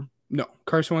for him. No,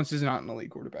 Carson Wentz is not an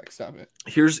elite quarterback. Stop it.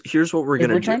 Here's what we're gonna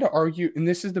do. We're trying to argue, and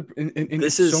this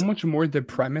is so much more the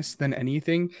premise than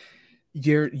anything.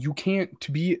 You can't,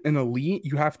 to be an elite,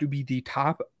 you have to be the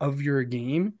top of your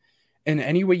game. And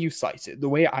any way you slice it, the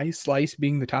way I slice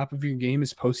being the top of your game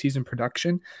is postseason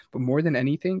production. But more than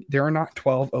anything, there are not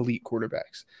 12 elite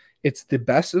quarterbacks. It's the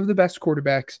best of the best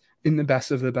quarterbacks in the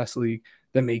best of the best league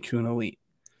that makes you an elite.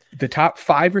 The top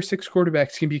 5 or 6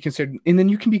 quarterbacks can be considered, and then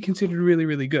you can be considered really,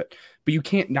 really good. But you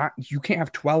can't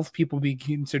have 12 people be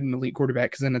considered an elite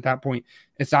quarterback, because then at that point,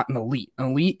 it's not an elite.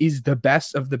 An elite is the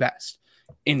best of the best.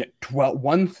 And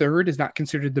 1/3 is not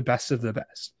considered the best of the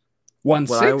best.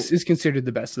 1/6 is considered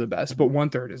the best of the best, but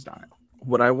 1/3 is not.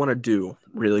 What I want to do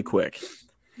really quick,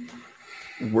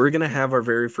 we're going to have our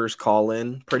very first call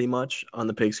in pretty much on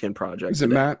the Pigskin Project. Is it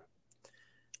Matt?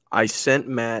 I sent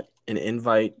Matt an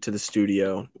invite to the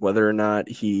studio, whether or not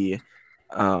he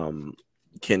can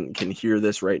hear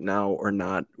this right now or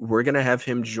not. We're going to have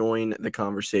him join the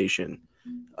conversation.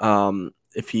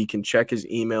 If he can check his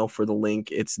email for the link,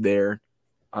 it's there.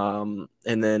 And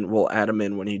then we'll add him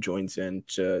in when he joins in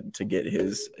to get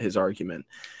his argument.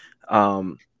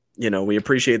 We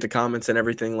appreciate the comments and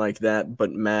everything like that,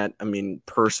 but Matt, I mean,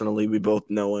 personally, we both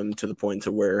know him to the point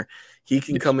to where he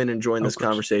can come in and join this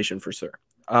conversation for sure.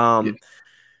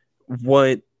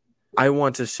 What I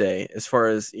want to say, as far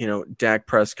as, Dak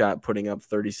Prescott putting up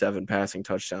 37 passing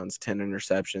touchdowns, 10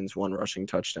 interceptions, 1 rushing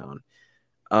touchdown.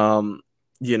 I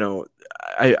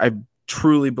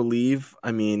truly believe,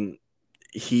 I mean,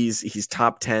 he's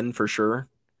top 10 for sure.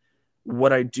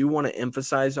 What I do want to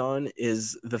emphasize on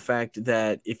is the fact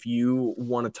that if you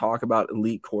want to talk about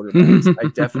elite quarterbacks, I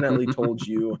definitely told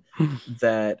you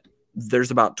that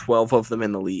there's about 12 of them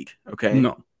in the league. Okay.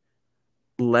 No.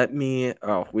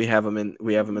 We have them in the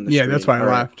Yeah, screen. that's why I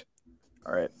laughed.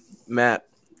 All right. Matt,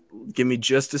 give me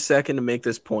just a second to make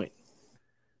this point.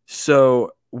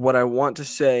 So what I want to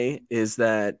say is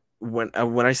that when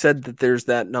I said that there's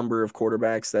that number of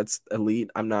quarterbacks that's elite,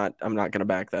 I'm not going to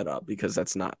back that up, because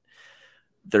that's not.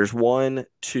 There's 1,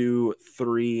 2,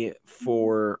 3,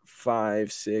 4,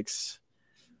 5, 6,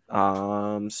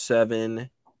 7,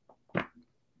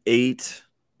 8,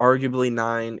 arguably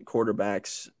 9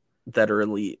 quarterbacks that are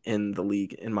elite in the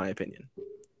league, in my opinion.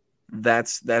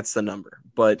 That's the number.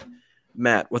 But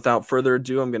Matt, without further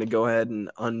ado, I'm going to go ahead and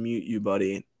unmute you,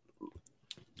 buddy,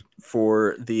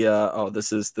 for the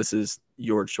this is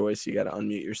your choice. You got to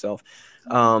unmute yourself.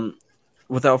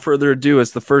 Without further ado,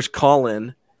 it's the first call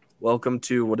in. Welcome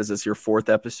to, what is this, your 4th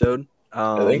episode?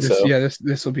 I think so. Yeah,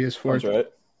 this will be his 4th. That's right.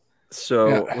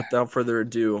 So without further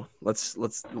ado, let's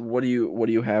what do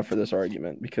you have for this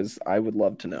argument? Because I would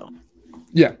love to know.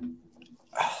 Yeah.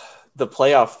 The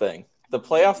playoff thing. The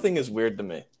playoff thing is weird to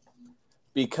me,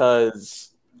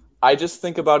 because I just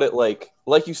think about it like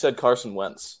you said, Carson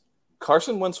Wentz.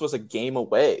 Carson Wentz was a game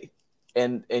away,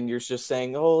 and you're just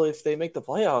saying, oh, if they make the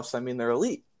playoffs, I mean, they're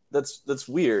elite. that's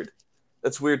weird.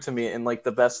 That's weird to me. And like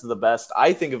the best of the best,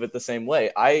 I think of it the same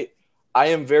way. I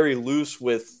am very loose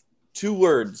with two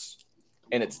words,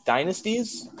 and it's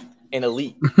dynasties and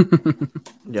elite.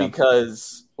 Yeah.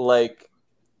 Because like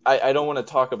I don't want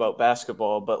to talk about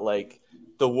basketball, but like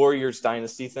the Warriors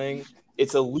dynasty thing,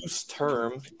 it's a loose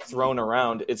term thrown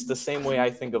around. It's the same way I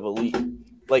think of elite.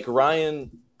 Like Ryan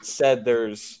said,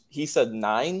 he said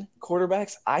 9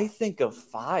 quarterbacks. I think of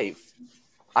 5.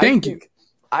 Thank you.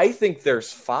 I think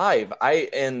there's 5.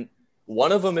 And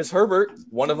one of them is Herbert.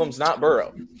 One of them's not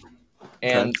Burrow.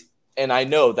 And I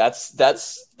know that's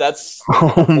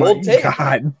Oh my bold take.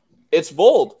 God. It's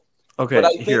bold. Okay,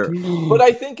 But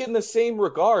I think in the same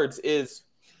regards is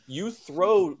you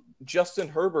throw Justin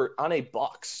Herbert on a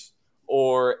Bucs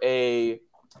or a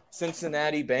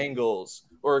Cincinnati Bengals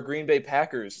or a Green Bay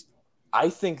Packers, I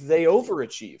think they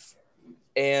overachieve.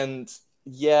 And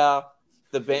yeah,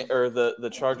 the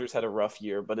Chargers had a rough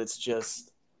year, but it's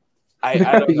just I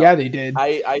don't know. Yeah, they did.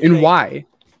 I And think, why?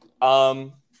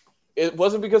 It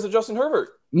wasn't because of Justin Herbert.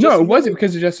 No, it wasn't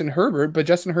because of Justin Herbert, but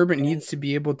Justin Herbert needs to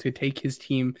be able to take his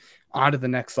team on to the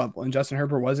next level. And Justin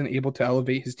Herbert wasn't able to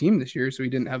elevate his team this year, so he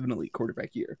didn't have an elite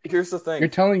quarterback year. Here's the thing. You're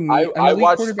telling me an I elite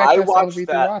watched- quarterback I has to watched elevate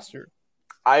the that. roster.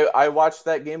 I watched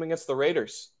that game against the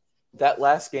Raiders. That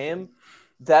last game,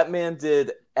 that man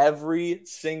did every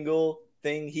single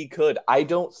thing he could. I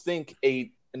don't think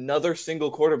another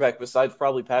single quarterback besides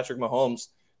probably Patrick Mahomes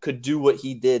could do what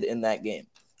he did in that game.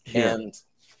 Here. And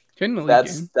Couldn't elite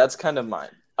game. that's kind of mine.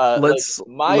 Let's go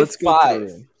 5.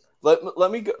 through.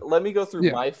 Let me go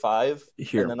through my 5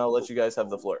 Here. and then I'll let you guys have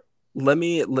the floor. Let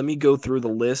me go through the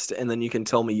list, and then you can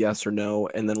tell me yes or no,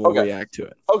 and then we'll Okay. react to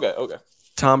it. Okay.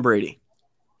 Tom Brady,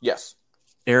 Yes.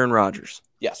 Aaron Rodgers,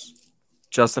 Yes.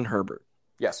 Justin Herbert.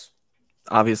 Yes.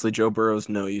 Obviously, Joe Burrow's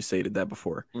no. You stated that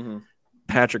before. Mm-hmm.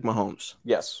 Patrick Mahomes,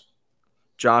 Yes.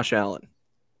 Josh Allen,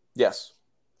 Yes.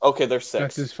 Okay, there's 6.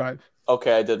 That's his 5.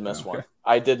 Okay, I did miss Okay. one.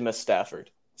 I did miss Stafford.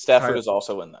 Stafford Kyle- is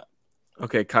also in that.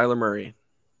 okay, Kyler Murray,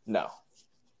 No.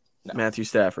 Matthew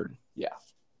Stafford, Yeah.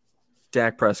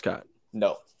 Dak Prescott,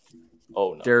 No.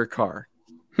 Oh no. Derek Carr,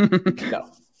 No.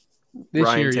 This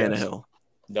Ryan year, yes. Tannehill,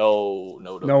 No.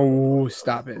 No,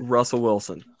 stop it. Russell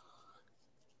Wilson,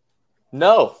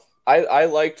 No. I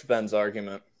liked Ben's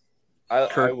argument. I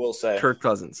Kirk- will say. Kirk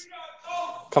Cousins,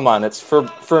 Come on, it's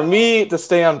for me to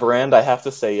stay on brand, I have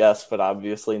to say yes, but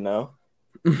obviously no.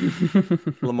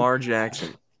 Lamar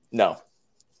Jackson, No.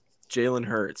 Jalen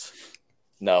Hurts,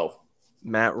 No.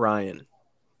 Matt Ryan.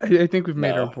 I think we've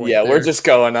made No. our point. Yeah, there. we're just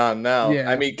going on now. Yeah.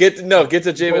 I mean, get to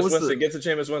Jameis was Winston. the- Get to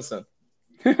Jameis Winston.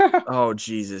 Oh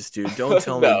Jesus, dude! Don't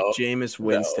tell No. me Jameis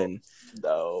Winston.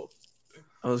 No.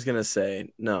 I was gonna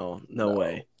say no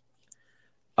way.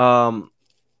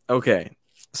 Okay.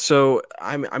 So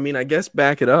I mean, I guess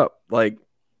back it up. Like,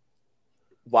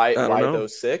 Why don't know.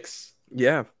 those 6?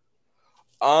 yeah,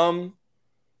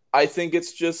 I think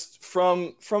it's just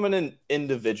from an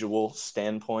individual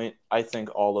standpoint, I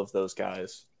think all of those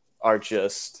guys are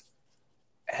just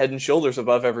head and shoulders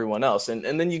above everyone else. And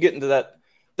then you get into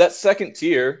that second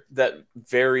tier, that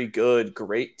very good,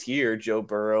 great tier, Joe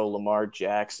Burrow, Lamar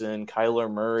Jackson,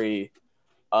 Kyler Murray.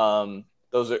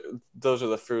 Those are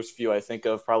the first few I think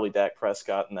of, probably Dak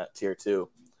Prescott in that tier too.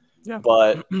 Yeah.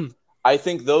 But I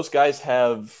think those guys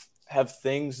have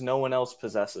things no one else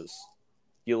possesses.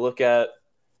 You look at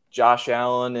Josh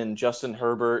Allen and Justin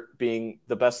Herbert being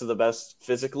the best of the best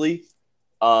physically.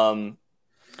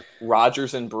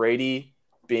 Rodgers and Brady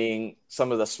being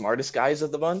some of the smartest guys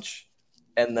of the bunch.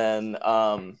 And then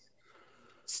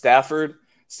Stafford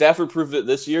proved it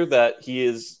this year that he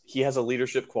has a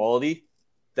leadership quality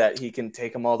that he can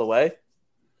take them all the way.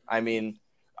 I mean,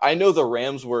 I know the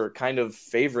Rams were kind of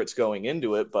favorites going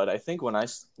into it, but I think when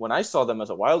I saw them as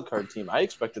a wild card team, I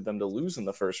expected them to lose in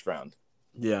the first round.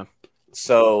 yeah.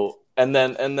 So and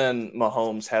then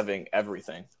Mahomes having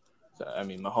everything. So, I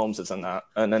mean, Mahomes is an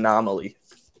anomaly.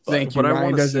 But, Thank you. what I Ryan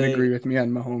wanna doesn't say- agree with me on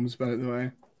Mahomes, by the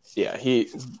way. yeah,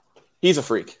 he's a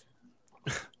freak.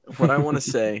 What I want to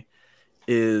say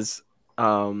is,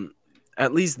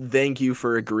 at least thank you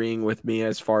for agreeing with me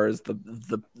as far as the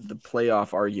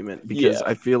playoff argument, because Yeah.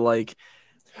 I feel like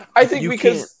I think You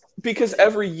because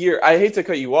every year, I hate to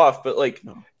cut you off, but like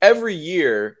No. every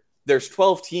year there's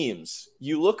 12 teams.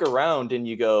 You look around and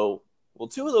you go, well,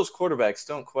 2 of those quarterbacks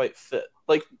don't quite fit.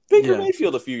 Like Baker Yeah.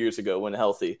 Mayfield a few years ago when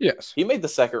healthy, Yes. he made the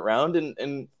second round,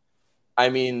 and I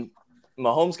mean,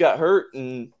 Mahomes got hurt,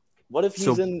 and what if he's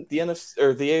So- in the NFC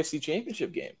or the AFC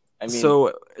Championship game? I mean,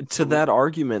 so to that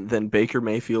argument, then Baker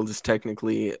Mayfield is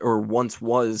technically, or once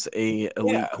was, a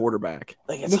elite quarterback.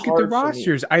 like it's Look at the hard for me.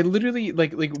 rosters. I literally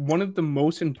like one of the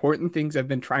most important things I've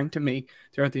been trying to make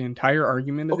throughout the entire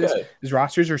argument of this Okay. is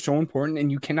rosters are so important,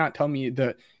 and you cannot tell me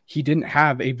that he didn't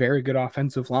have a very good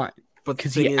offensive line. But the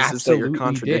 'Cause he thing is that absolutely you're did.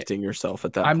 contradicting yourself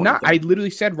at that I'm point. not. then. I literally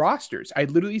said rosters. I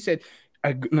literally said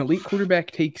an elite quarterback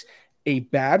takes a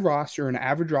bad roster, an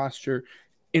average roster,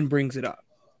 and brings it up.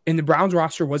 And the Browns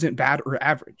roster wasn't bad or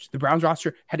average. The Browns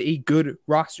roster had a good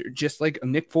roster, just like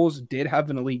Nick Foles did have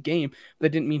an elite game. That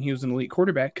didn't mean he was an elite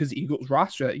quarterback because the Eagles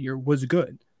roster that year was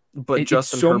good. But It's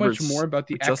so much more about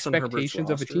the Justin Herbert's expectations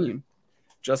of a roster- team.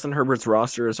 Justin Herbert's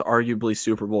roster is arguably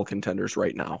Super Bowl contenders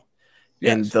right now.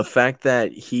 And Yes. the fact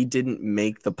that he didn't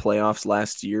make the playoffs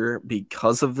last year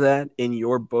because of that in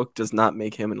your book does not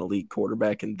make him an elite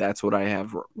quarterback. And that's what I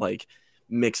have like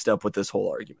mixed up with this whole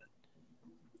argument.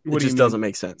 What It do you just mean? doesn't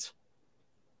make sense.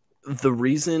 The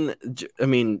reason, I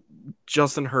mean,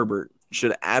 Justin Herbert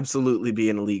should absolutely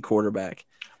be an elite quarterback.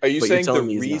 Are you But you're saying the telling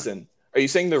me he's not. reason? Are you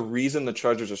saying the reason the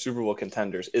Chargers are Super Bowl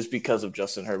contenders is because of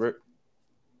Justin Herbert?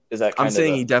 Is that kind I'm of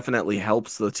saying the- he definitely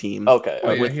helps the team. Okay.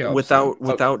 Oh, yeah, okay. he helps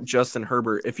Without Justin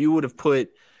Herbert, if you would have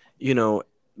put,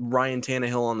 Ryan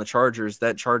Tannehill on the Chargers,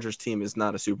 that Chargers team is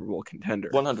not a Super Bowl contender.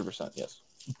 100%. Yes.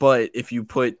 But if you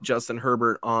put Justin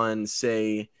Herbert on,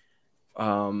 say,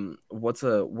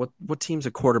 what team's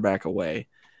a quarterback away?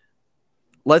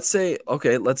 Let's say,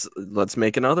 okay, let's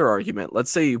make another argument. Let's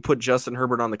say you put Justin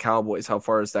Herbert on the Cowboys. How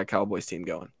far is that Cowboys team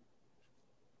going?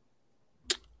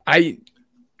 I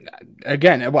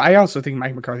also think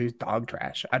Mike McCarthy's dog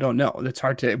trash. I don't know. That's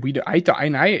hard to. I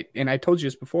told you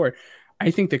this before.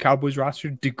 I think the Cowboys roster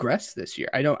digressed this year.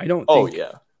 I don't. Oh think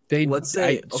yeah. They. Let's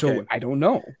say. So I don't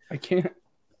know. I can't.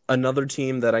 Another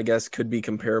team that I guess could be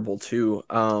comparable to,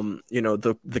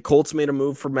 the Colts made a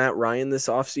move for Matt Ryan this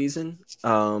offseason.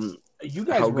 You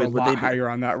guys How were a good would they lot be? higher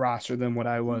on that roster than what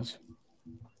I was.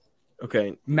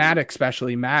 Okay, Matt,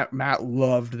 especially Matt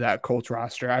loved that Colts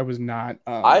roster. I was not.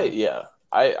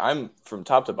 I'm from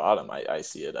top to bottom. I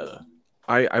see it at a.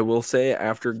 I will say,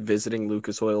 after visiting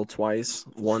Lucas Oil twice,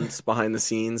 once behind the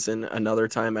scenes and another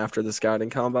time after the scouting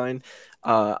combine,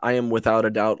 I am without a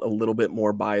doubt a little bit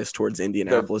more biased towards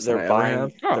Indianapolis than I ever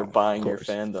have. They're buying of your course.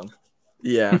 fandom.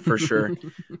 Yeah, for sure.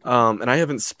 And I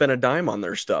haven't spent a dime on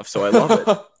their stuff, so I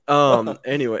love it.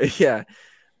 Anyway, yeah.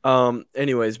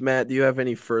 Anyways, Matt, do you have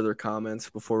any further comments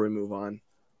before we move on?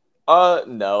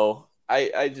 No.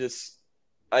 I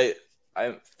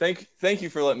thank you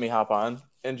for letting me hop on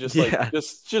and just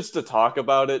just to talk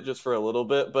about it just for a little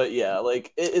bit. But yeah,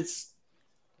 like it's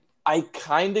I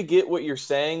kind of get what you're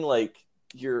saying. Like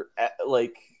you're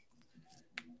like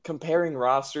comparing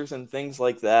rosters and things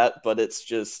like that, but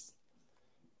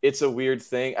it's a weird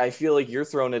thing. I feel like you're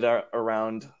throwing it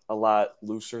around a lot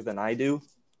looser than I do.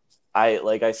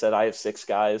 Like I said, I have 6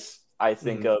 guys I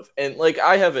think of, and like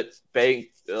I have it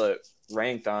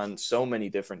ranked on so many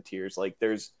different tiers. Like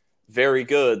there's very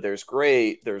good, there's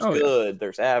great, there's good,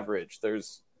 there's average,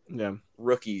 there's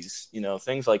rookies,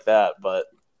 things like that. But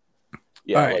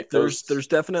yeah, right. like there's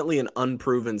definitely an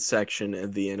unproven section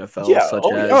of the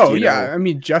NFL, I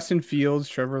mean, Justin Fields,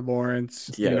 Trevor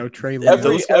Lawrence, Trey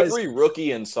Lance. Every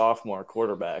rookie and sophomore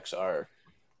quarterbacks are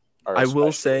I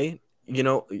will say,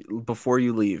 before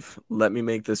you leave, let me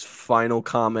make this final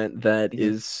comment that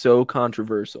is so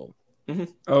controversial. Mm-hmm.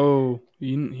 Oh,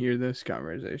 you didn't hear this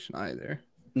conversation either.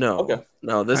 No,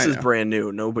 this is brand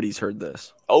new. Nobody's heard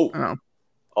this. Oh.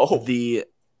 The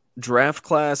draft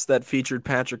class that featured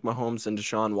Patrick Mahomes and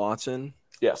Deshaun Watson,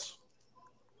 yes,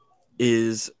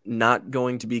 is not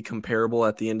going to be comparable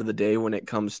at the end of the day when it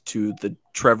comes to the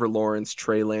Trevor Lawrence,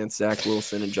 Trey Lance, Zach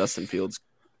Wilson, and Justin Fields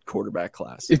quarterback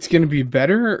class. It's going to be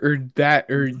better, or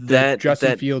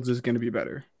Justin Fields is going to be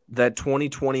better. That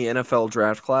 2020 NFL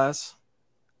draft class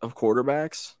of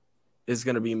quarterbacks is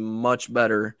going to be much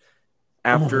better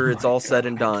after it's all said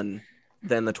and done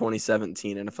than the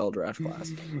 2017 NFL draft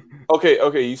class.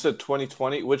 Okay, you said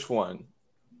 2020. Which one?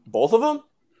 Both of them?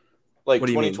 Like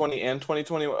 2020 and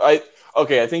 2021? I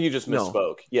think you just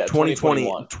misspoke. Yeah,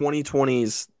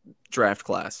 2020's draft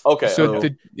class. Okay. So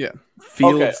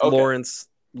Fields, Lawrence,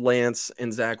 Lance,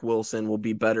 and Zach Wilson will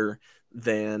be better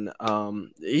than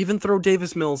even throw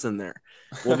Davis Mills in there.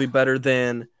 Will be better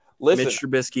than Mitch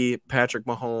Trubisky, Patrick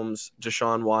Mahomes,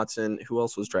 Deshaun Watson. Who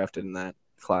else was drafted in that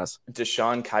class?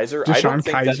 Deshaun Kaiser. I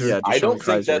don't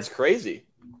think that's crazy.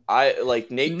 I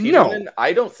like Nate Peterman. No.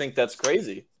 I don't think that's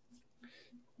crazy.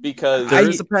 Because there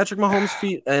is a Patrick Mahomes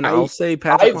feat, and I'll say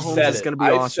Patrick Mahomes is going to be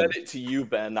awesome. I've said it to you,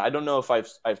 Ben. I don't know if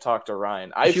I've talked to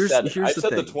Ryan. I've said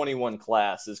the 21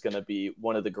 class is going to be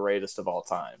one of the greatest of all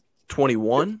time.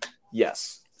 21?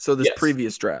 Yes. So this Yes.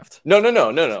 previous draft. No.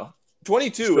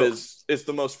 22 So- is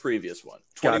the most previous one.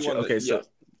 Gotcha. 21 Okay, so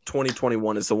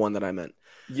 2021 is the one that I meant.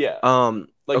 yeah.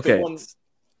 Like okay. the one,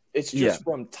 it's just Yeah.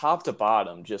 from top to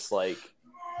bottom, just like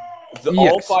all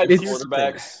Yes, 5 it's-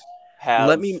 quarterbacks have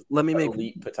Let me make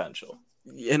elite potential.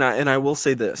 and I will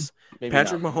say this. Maybe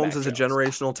Patrick not Mahomes Mac is a Jones.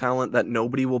 generational talent that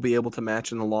nobody will be able to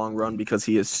match in the long run because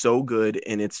he is so good,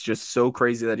 and it's just so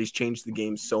crazy that he's changed the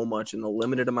game so much in the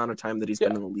limited amount of time that he's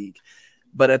been in the league.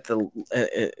 But at the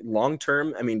long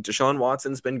term, I mean, Deshaun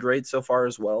Watson's been great so far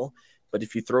as well. But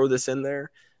if you throw this in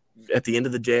there, at the end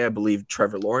of the day, I believe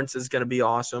Trevor Lawrence is going to be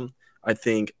awesome. I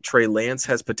think Trey Lance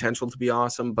has potential to be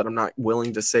awesome, but I'm not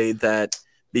willing to say that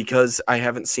because I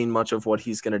haven't seen much of what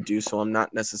he's going to do, so I'm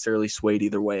not necessarily swayed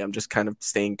either way. I'm just kind of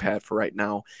staying pat for right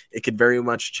now. It could very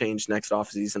much change next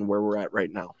offseason where we're at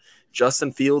right now.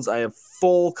 Justin Fields, I have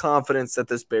full confidence that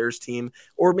this Bears team,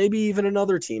 or maybe even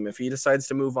another team, if he decides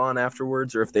to move on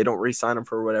afterwards or if they don't re-sign him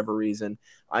for whatever reason,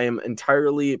 I am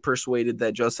entirely persuaded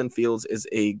that Justin Fields is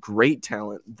a great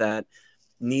talent that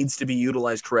needs to be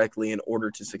utilized correctly in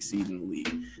order to succeed in the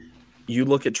league. You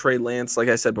look at Trey Lance, like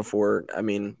I said before, I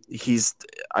mean,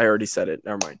 I already said it.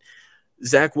 Never mind.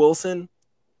 Zach Wilson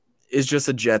is just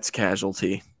a Jets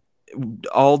casualty.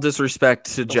 All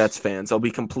disrespect to Jets fans. I'll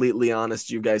be completely honest.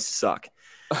 You guys suck.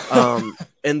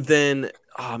 And then,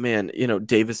 oh man,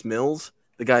 Davis Mills,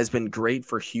 the guy's been great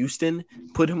for Houston.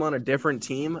 Put him on a different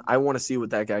team. I want to see what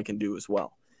that guy can do as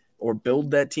well. Or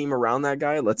build that team around that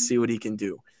guy. Let's see what he can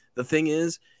do. The thing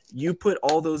is, you put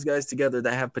all those guys together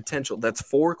that have potential. That's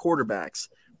 4 quarterbacks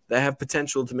that have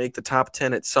potential to make the top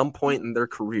 10 at some point in their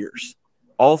careers.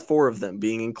 All 4 of them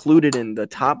being included in the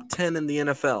top 10 in the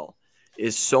NFL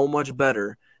is so much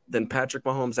better than Patrick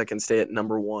Mahomes that can stay at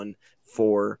number 1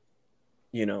 for,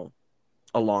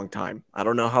 a long time. I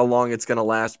don't know how long it's going to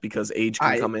last because age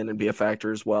can come in and be a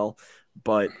factor as well,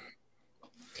 but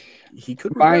he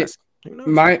could regress. Who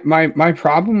knows? My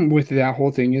problem with that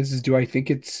whole thing is do I think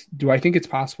it's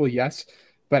possible? Yes,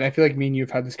 but I feel like me and you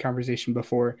have had this conversation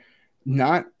before.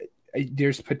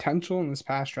 There's potential in this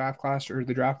past draft class or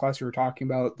the draft class we were talking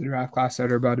about, the draft class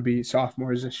that are about to be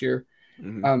sophomores this year.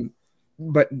 Mm-hmm.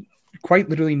 But quite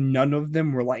literally none of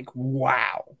them were like,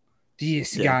 wow,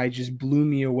 this guy just blew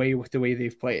me away with the way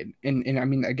they've played. And I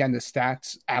mean, again, the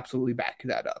stats absolutely back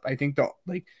that up. I think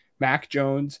Mac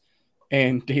Jones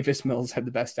and Davis Mills had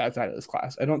the best stats out of this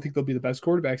class. I don't think they'll be the best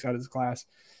quarterbacks out of this class,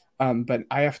 but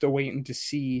I have to wait and to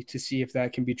see if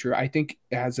that can be true. I think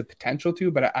it has the potential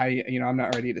to, but I'm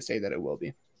not ready to say that it will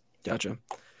be. Gotcha.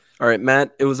 All right,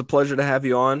 Matt, it was a pleasure to have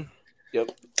you on.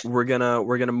 Yep. We're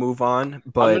gonna move on,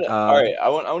 but all right, I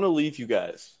want to leave you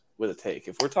guys with a take.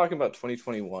 If we're talking about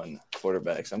 2021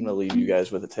 quarterbacks, I'm gonna leave you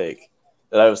guys with a take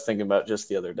that I was thinking about just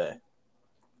the other day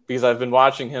because I've been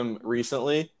watching him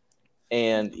recently,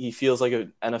 and he feels like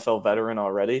an NFL veteran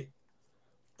already,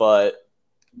 but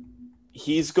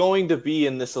he's going to be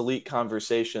in this elite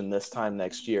conversation this time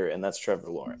next year, and that's Trevor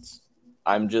Lawrence.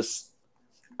 Me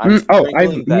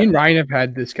and Ryan have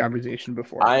had this conversation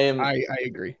before. I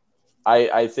agree.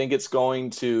 I think it's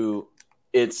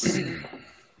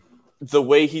the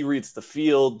way he reads the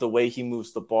field, the way he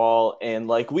moves the ball, and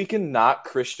like we can knock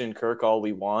Christian Kirk all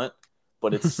we want,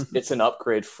 but it's an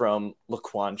upgrade from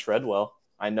Laquan Treadwell.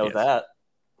 I know that.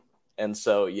 And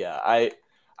so I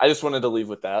just wanted to leave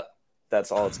with that.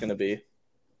 That's all it's going to be.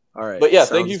 All right. But yeah,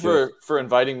 thank you for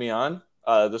inviting me on.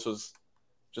 This was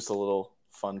just a little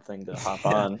fun thing to hop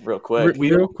on real quick.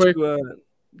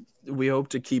 We hope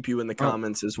to keep you in the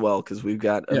comments as well because we've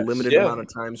got a limited amount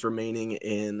of times remaining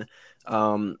in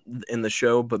the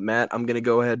show. But Matt, I'm going to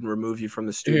go ahead and remove you from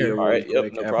the studio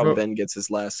no problem. Ben gets his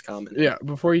last comment. Yeah,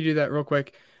 before you do that real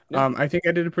quick, I think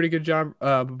I did a pretty good job.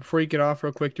 But before you get off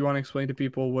real quick, do you want to explain to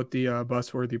people what the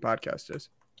Busworthy podcast is?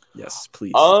 Yes,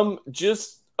 please.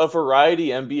 Just a variety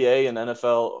NBA and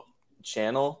NFL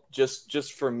channel,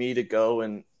 just for me to go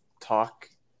and talk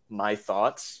my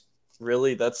thoughts.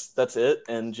 Really, that's it,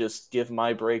 and just give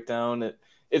my breakdown.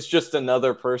 It's just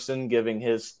another person giving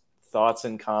his thoughts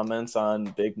and comments on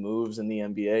big moves in the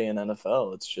NBA and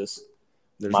NFL. It's just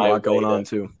there's a lot going on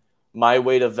too. My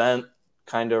way to vent,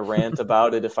 kind of rant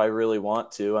about it if I really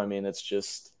want to. I mean, it's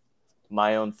just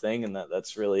my own thing, and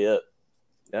that's really it.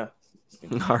 Yeah.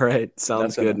 All right,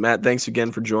 sounds good. Matt, thanks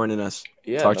again for joining us.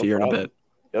 Yeah, talk to you in a bit.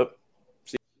 Yep.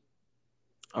 See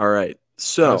you. All right,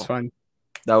 so that was fun.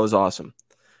 That was awesome.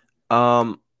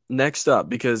 Next up,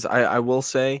 because I will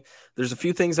say there's a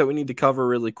few things that we need to cover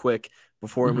really quick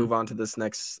before we move on to this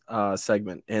next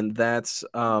segment. And that's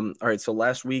all right. So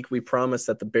last week we promised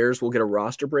that the Bears will get a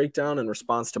roster breakdown in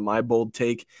response to my bold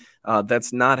take.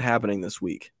 That's not happening this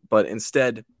week, but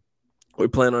instead We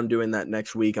plan on doing that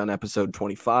next week on episode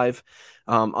 25.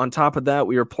 On top of that,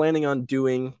 we are planning on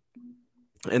doing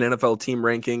an NFL team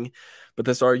ranking, but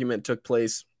this argument took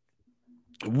place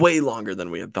way longer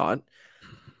than we had thought.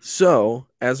 So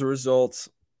as a result,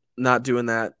 not doing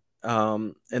that.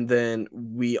 And then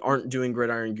we aren't doing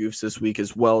Gridiron Goofs this week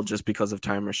as well, just because of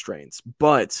time restraints.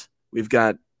 But we've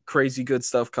got crazy good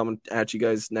stuff coming at you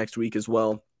guys next week as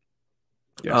well.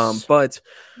 Yes. But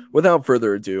without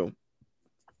further ado,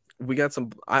 we got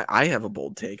some. I have a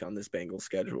bold take on this Bengals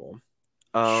schedule.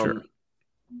 Sure.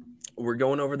 We're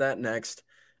going over that next,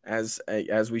 as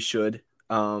we should.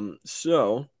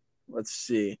 So let's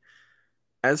see.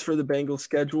 As for the Bengals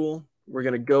schedule, we're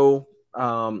gonna go.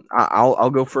 I'll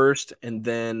go first, and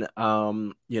then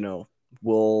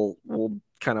we'll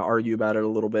kind of argue about it a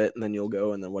little bit, and then you'll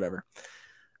go, and then whatever.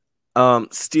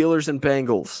 Steelers and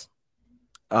Bengals.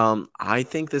 I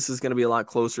think this is going to be a lot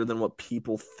closer than what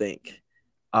people think.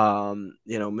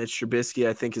 Mitch Trubisky,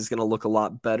 I think, is going to look a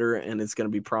lot better, and it's going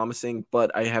to be promising,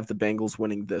 but I have the Bengals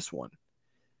winning this one.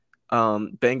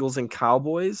 Bengals and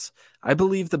Cowboys. I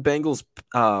believe the Bengals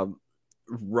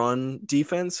run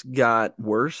defense got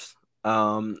worse.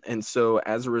 And so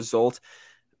as a result,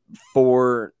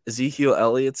 for Ezekiel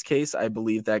Elliott's case, I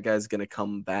believe that guy's going to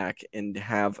come back and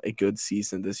have a good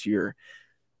season this year.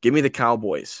 Give me the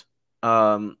Cowboys.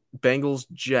 Bengals,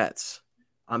 Jets.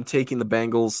 I'm taking the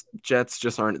Bengals. Jets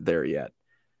just aren't there yet.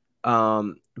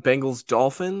 Bengals,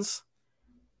 Dolphins.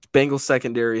 Bengals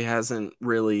secondary hasn't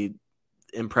really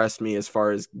impressed me as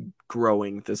far as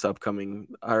growing this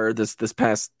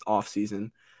past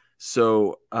offseason.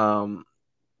 So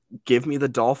give me the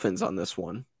Dolphins on this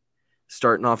one.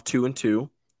 Starting off 2-2.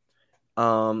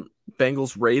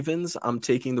 Bengals, Ravens. I'm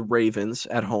taking the Ravens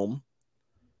at home.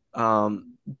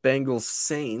 Bengals,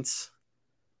 Saints.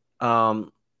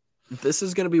 This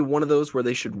is going to be one of those where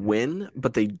they should win,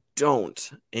 but they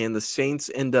don't. And the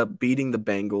Saints end up beating the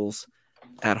Bengals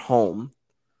at home.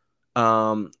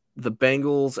 The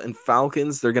Bengals and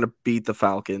Falcons, they're going to beat the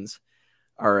Falcons.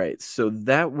 All right, so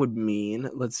that would mean,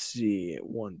 let's see,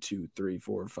 1, 2, 3,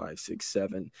 4, 5, 6,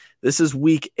 7. This is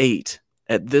week 8.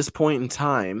 At this point in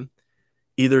time,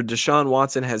 either Deshaun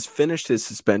Watson has finished his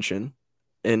suspension,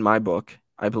 in my book.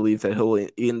 I believe that he'll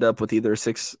end up with either a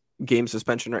 6-game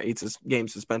suspension or 8-game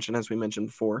suspension, as we mentioned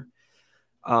before.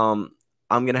 I'm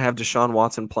going to have Deshaun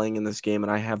Watson playing in this game,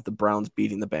 and I have the Browns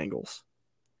beating the Bengals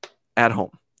at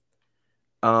home.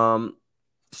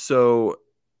 So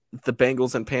the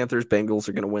Bengals and Panthers, Bengals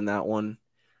are going to win that one.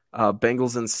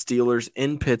 Bengals and Steelers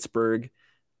in Pittsburgh.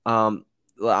 I'm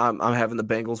having the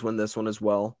Bengals win this one as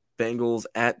well. Bengals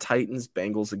at Titans,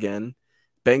 Bengals again.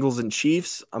 Bengals and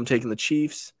Chiefs, I'm taking the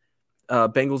Chiefs.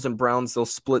 Bengals and Browns, they'll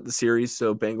split the series,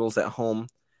 so Bengals at home.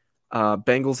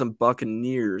 Bengals and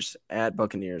Buccaneers at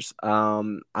Buccaneers.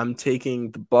 I'm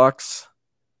taking the Bucs.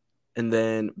 And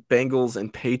then Bengals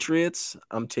and Patriots,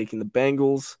 I'm taking the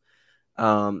Bengals.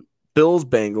 Bills,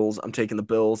 Bengals, I'm taking the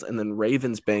Bills. And then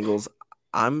Ravens, Bengals,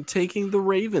 I'm taking the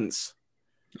Ravens.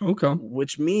 Okay.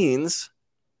 Which means,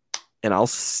 and I'll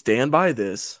stand by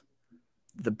this,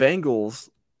 the Bengals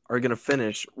are going to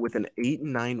finish with an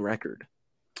 8-9 record.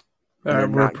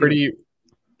 We're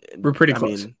pretty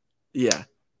close. Yeah.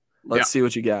 Let's see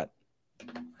what you got.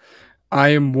 I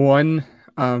am one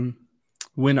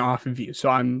win off of you, so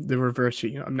I'm the reverse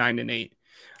of you. I'm 9-8.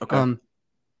 Okay.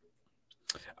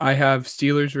 I have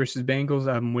Steelers versus Bengals.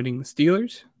 I'm winning the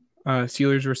Steelers.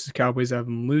 Steelers versus Cowboys. I have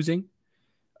them losing.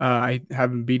 I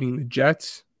have them beating the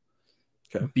Jets.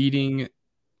 Okay. Beating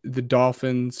the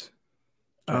Dolphins.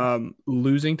 Okay.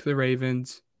 Losing to the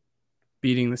Ravens.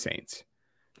 Beating the Saints.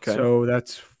 Okay. So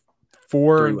that's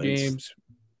 4 3 games.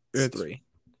 It's 3.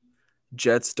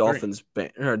 Jets, Dolphins,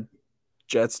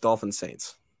 Jets, Dolphins,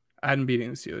 Saints. I hadn't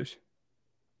beating the Steelers.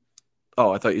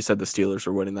 Oh, I thought you said the Steelers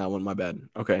were winning that one. My bad.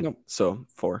 Okay. Nope. So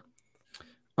 4.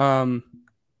 Did I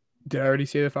already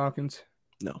say the Falcons?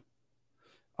 No.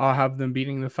 I'll have them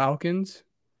beating the Falcons.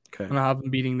 Okay. And I'll have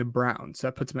them beating the Browns.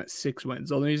 That puts them at 6 wins.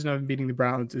 The only reason I'm beating the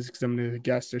Browns is because I'm going to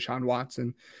guess Deshaun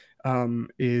Watson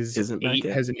has an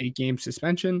 8-game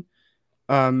suspension.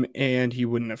 And he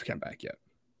wouldn't have come back yet.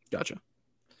 Gotcha.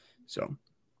 So,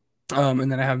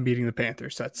 and then I have them beating the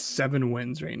Panthers. So that's 7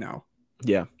 wins right now.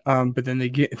 Yeah. But then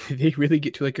they really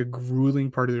get to like a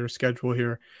grueling part of their schedule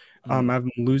here. I have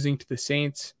them losing to the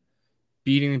Saints,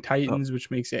 beating the Titans,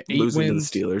 which makes it 8 losing wins.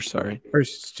 to the Steelers, sorry. Or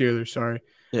Steelers, sorry.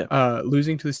 Yeah.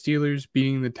 Losing to the Steelers,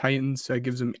 beating the Titans, so that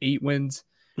gives them 8 wins.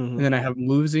 Mm-hmm. And then I have them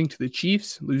losing to the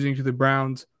Chiefs, losing to the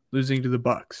Browns, losing to the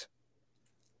Bucs.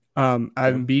 I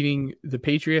have them beating the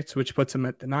Patriots, which puts them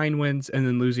at the 9 wins, and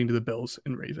then losing to the Bills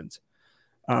and Ravens.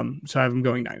 So I have them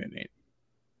going 9-8.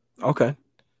 Okay.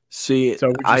 See, So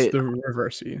which is the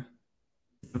reverse of you.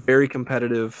 very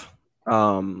competitive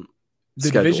The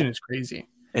schedule, division is crazy.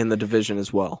 and the division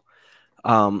as well.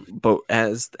 But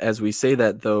as we say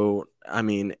that, though, I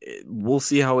mean, we'll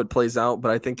see how it plays out.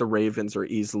 But I think the Ravens are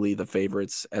easily the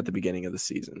favorites at the beginning of the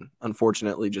season.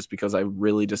 Unfortunately, just because I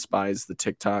really despise the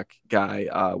TikTok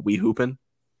guy, We Hoopin'.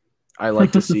 I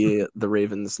like to see the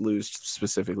Ravens lose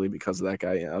specifically because of that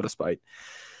guy, out of spite.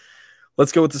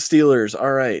 Let's go with the Steelers.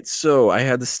 All right, so I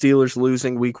had the Steelers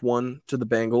losing week 1 to the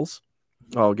Bengals.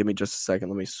 Oh, give me just a second.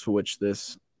 Let me switch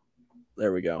this.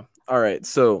 There we go. All right,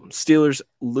 so Steelers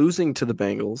losing to the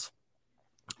Bengals.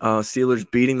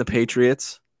 Steelers beating the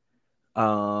Patriots.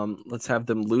 Let's have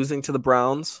them losing to the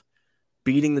Browns,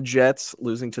 beating the Jets,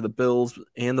 losing to the Bills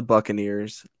and the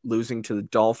Buccaneers, losing to the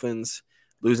Dolphins,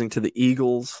 losing to the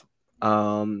Eagles.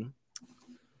 I'm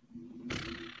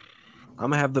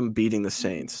going to have them beating the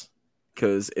Saints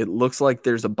because it looks like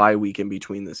there's a bye week in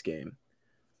between this game.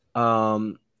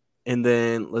 And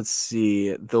then let's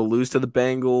see. They'll lose to the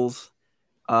Bengals.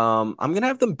 I'm going to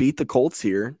have them beat the Colts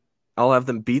here. I'll have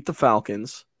them beat the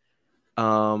Falcons. They're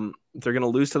going to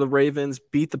lose to the Ravens,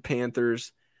 beat the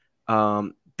Panthers,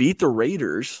 beat the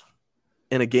Raiders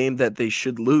in a game that they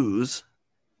should lose.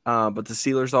 But the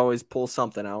Steelers always pull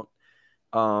something out.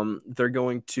 They're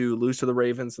going to lose to the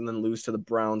Ravens and then lose to the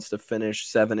Browns to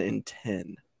finish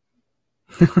 7-10.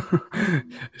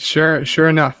 Sure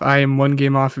enough. I am one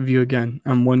game off of you again.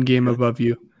 I'm one game above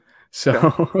you. So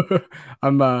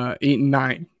I'm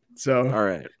 8-9. So all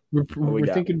right.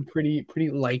 We're thinking pretty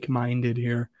like-minded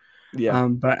here. Yeah.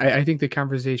 But I think the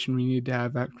conversation we need to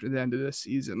have after the end of this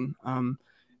season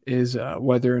is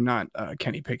whether or not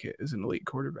Kenny Pickett is an elite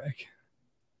quarterback.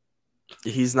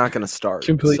 He's not going to start.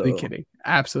 Completely kidding.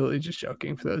 Absolutely just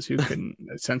joking for those who couldn't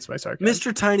sense my sarcasm.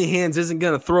 Mr. Tiny Hands isn't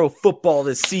going to throw football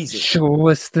this season. Show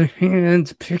us the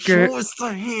hands, Pickett. Show us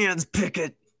the hands,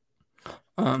 Pickett.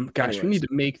 Gosh, we need to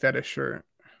make that a shirt.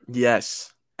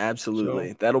 Yes,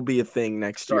 absolutely. That'll be a thing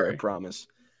next year, I promise.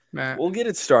 Matt, we'll get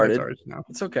it started. That's ours now.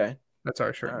 It's okay. That's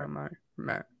our shirt now,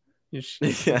 Matt.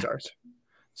 It's ours.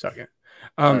 Suck it.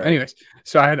 Right. Anyways,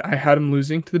 so I had him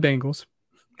losing to the Bengals.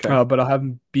 Okay. But I'll have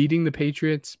them beating the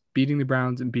Patriots, beating the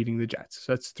Browns, and beating the Jets.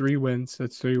 So that's 3 wins.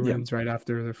 That's 3 wins right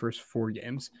after the first 4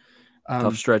 games.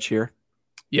 Tough stretch here.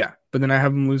 Yeah, but then I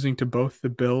have them losing to both the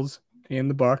Bills and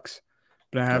the Bucks,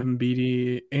 but I have them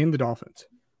beating and the Dolphins.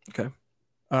 Okay.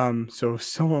 So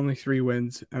still only 3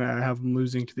 wins, and I have them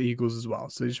losing to the Eagles as well.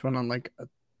 So they just went on like a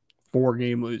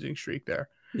 4-game losing streak there.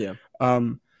 Yeah.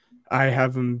 I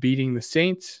have them beating the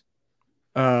Saints,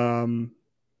 beating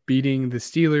the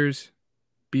Steelers,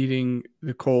 beating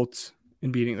the Colts,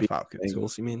 and beating the Falcons.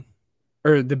 Bengals, you mean?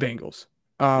 Or the Bengals.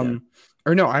 Or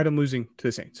no, I had them losing to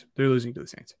the Saints. They're losing to the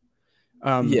Saints.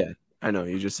 Yeah, I know.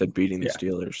 You just said beating the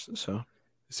Steelers, so.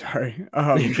 Sorry.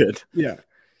 You're good. Yeah.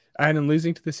 I had them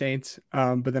losing to the Saints,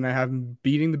 but then I have them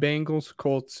beating the Bengals,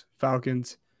 Colts,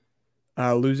 Falcons,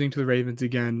 losing to the Ravens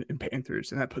again, and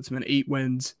Panthers, and that puts them in 8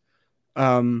 wins.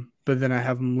 But then I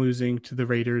have them losing to the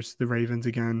Raiders, the Ravens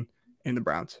again, and the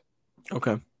Browns.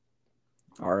 Okay.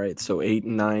 All right, so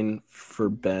 8-9 for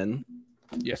Ben.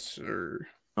 Yes, sir.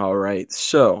 All right,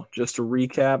 so just to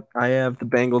recap, I have the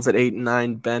Bengals at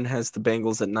 8-9. Ben has the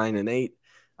Bengals at 9-8.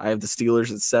 I have the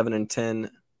Steelers at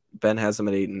 7-10. Ben has them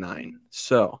at 8-9.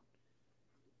 So,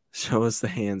 show us the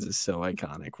hands is so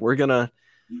iconic. We're gonna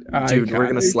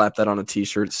slap that on a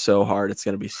t-shirt so hard. It's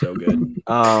gonna be so good.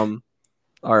 All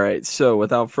right, so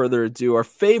without further ado, our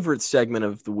favorite segment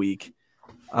of the week.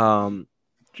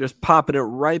 Just popping it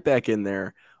right back in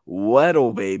there.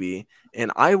 Weddle, baby.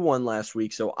 And I won last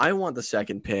week, so I want the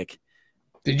second pick.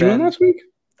 Did you win last week?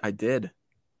 I did.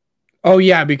 Oh,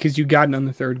 yeah, because you got it on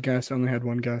the third guess. I only had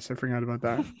one guess. I forgot about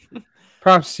that.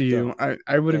 Props to you.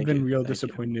 I would have been real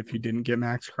disappointed if you didn't get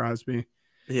Max Crosby.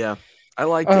 Yeah, I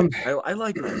liked it. I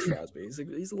like Max Crosby.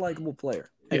 He's a likable player.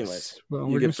 Anyways, yes. Well,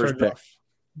 you get first pick.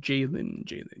 Jalen.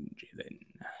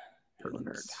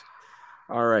 Nerds.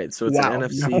 All right, so it's an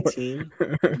NFC team.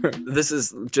 This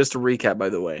is just a recap, by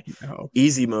the way. No.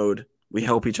 Easy mode. We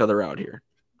help each other out here.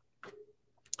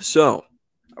 So,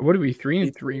 what are we,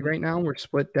 3-3 right now? We're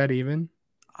split dead even.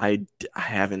 I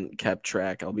haven't kept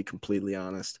track. I'll be completely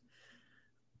honest.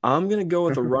 I'm gonna go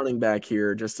with a running back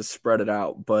here just to spread it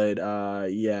out. But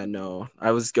no,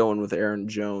 I was going with Aaron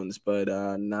Jones, but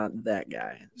not that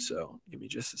guy. So give me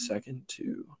just a second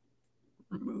to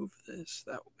remove this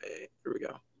that way. Here we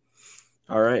go.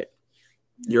 All right,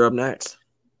 you're up next.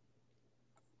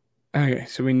 Okay,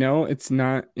 so we know it's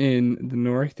not in the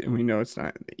north, and we know it's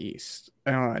not in the east.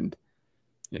 And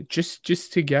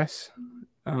just to guess,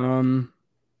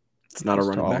 It's not a He's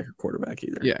running tall. back or quarterback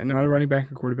either. Yeah, not a running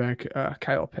back or quarterback.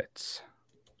 Kyle Pitts.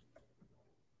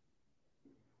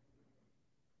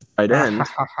 Tight end.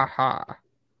 Ha, ha, ha.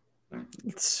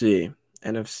 Let's see.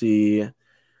 NFC.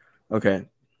 Okay.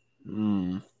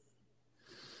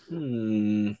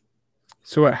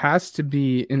 So it has to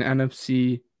be an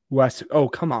NFC West. Oh,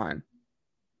 come on.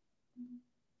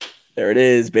 There it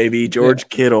is, baby. George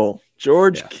Kittle.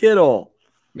 George Kittle.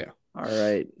 Yeah. All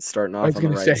right. Starting I off was on the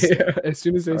gonna right say side. as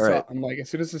soon as I All saw, right. I'm like, as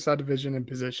soon as I saw division and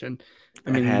position, I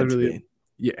It mean, had to literally,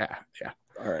 be. yeah.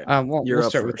 All right. Well, You're we'll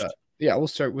up start with first. that. Yeah, we'll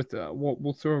start with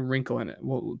we'll throw a wrinkle in it.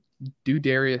 We'll do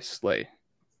Darius Slay.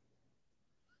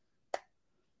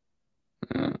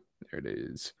 There it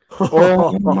is.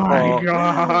 Oh my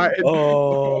god.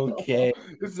 Okay.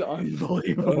 This is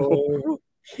unbelievable.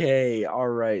 Okay. All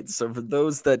right. So for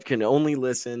those that can only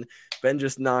listen, Ben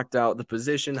just knocked out the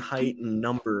position, height, and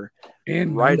number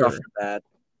And right number. off the bat.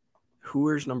 Who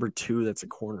wears number 2? That's a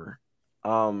corner.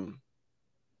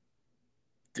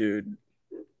 Dude,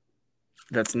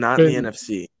 that's not the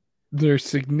NFC. They're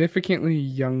significantly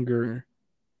younger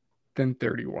than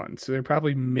 31, so they're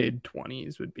probably mid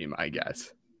 20s would be my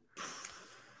guess.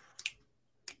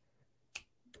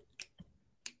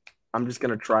 I'm just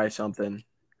gonna try something.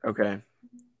 Okay.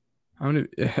 I'm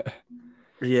gonna.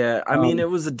 Yeah, I mean it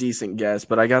was a decent guess,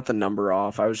 but I got the number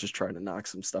off. I was just trying to knock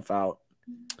some stuff out.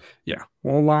 Yeah,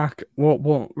 we'll lock.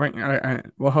 We'll right.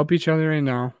 We'll help each other right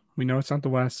now. We know it's not the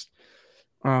West.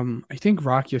 I think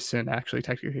Rock Ya-Sin actually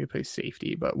technically plays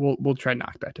safety, but we'll try to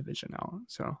knock that division out.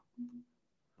 So,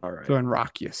 All right. so in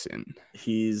Rock Ya-Sin,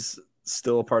 he's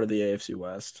still a part of the AFC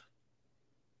West.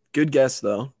 Good guess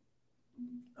though.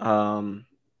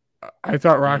 I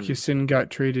thought Rock Ya-Sin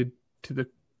got traded to the.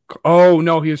 Oh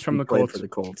no, he was from the played Colts. for the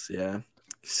Colts. Yeah.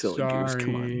 Silly goose.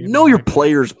 Come Sorry, on. Know your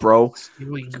players, bro.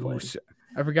 Silly goose.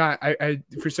 I forgot. I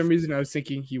for some reason I was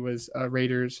thinking he was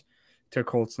Raiders to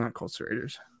Colts, not Colts to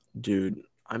Raiders. Dude,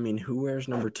 I mean, who wears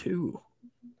number 2?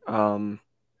 I'm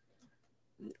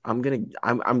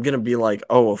gonna be like,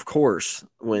 oh, of course,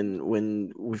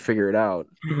 when we figure it out.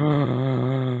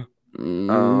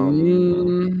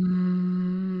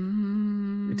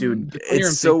 Dude, The player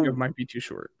it's I'm thinking so of might be too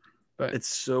short, but it's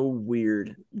so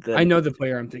weird that I know the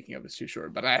player I'm thinking of is too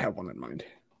short, but I have one in mind.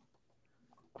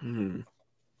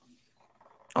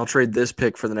 I'll trade this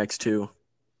pick for the next 2.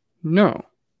 No.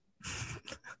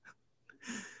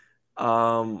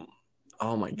 Oh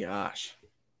my gosh.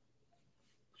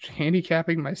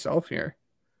 Handicapping myself here.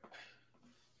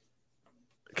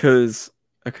 Because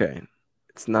okay,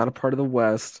 it's not a part of the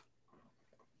West.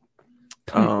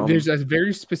 There's a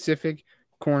very specific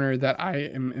corner that I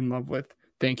am in love with.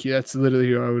 Thank you. That's literally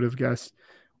who I would have guessed.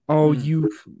 Oh, you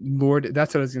Lord.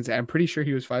 That's what I was going to say. I'm pretty sure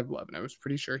he was 5'11". I was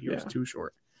pretty sure he was too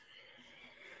short.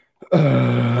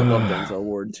 I love Denzel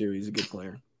Ward too. He's a good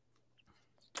player.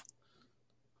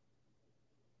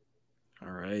 All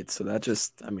right. So that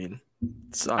just, I mean,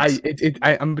 sucks.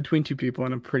 I'm between two people,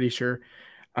 and I'm pretty sure.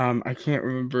 I can't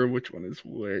remember which one is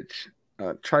which.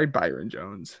 Try Byron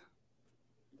Jones.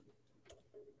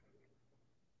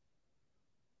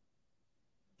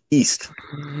 East.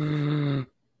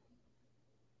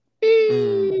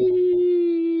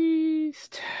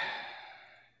 East.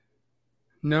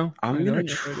 No, I'm going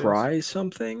to try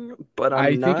something, but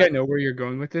I think I know where you're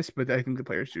going with this, but I think the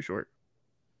player's too short.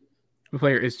 The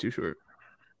player is too short.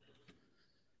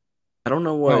 I don't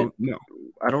know what. Oh, no.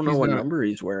 I don't know what number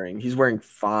he's wearing. He's wearing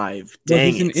 5.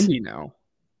 Dang, he's in Indy now.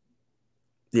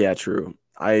 Yeah, true.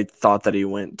 I thought that he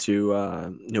went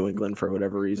to New England for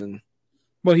whatever reason.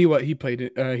 Well, he played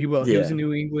it. He was in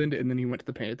New England, and then he went to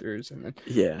the Panthers, and then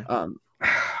I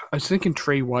was thinking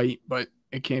Trey White, but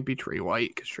it can't be Trey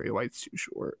White because Trey White's too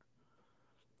short.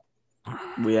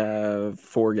 We have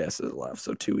 4 guesses left,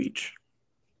 so 2 each.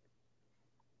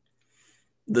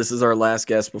 This is our last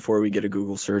guess before we get a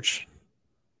Google search.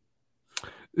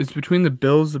 It's between the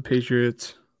Bills, the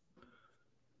Patriots,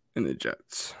 and the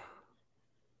Jets.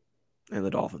 And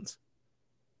the Dolphins.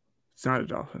 It's not the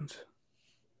Dolphins.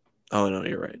 Oh, no,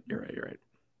 you're right. You're right.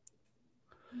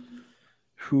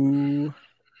 Who?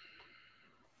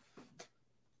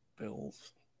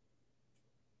 Bills.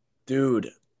 Dude,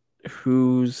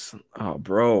 who's... Oh,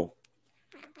 bro.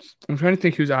 I'm trying to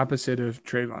think who's opposite of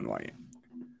Trayvon White.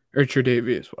 Or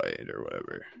Tre'Davious White or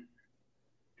whatever.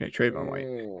 Yeah, Trayvon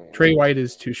White. Trey White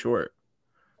is too short.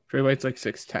 Trey White's like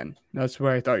 6'10". That's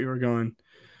where I thought you were going.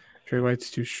 Trey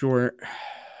White's too short.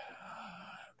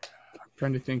 I'm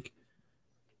trying to think.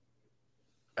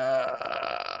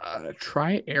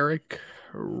 Try Eric.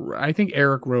 I think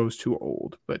Eric Rowe's too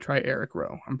old, but try Eric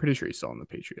Rowe. I'm pretty sure he's still in the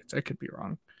Patriots. I could be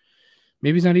wrong.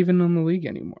 Maybe he's not even in the league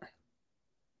anymore.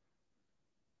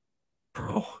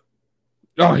 Bro.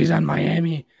 Oh, he's on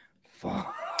Miami. Fudge.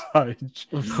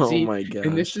 Oh See, my gosh.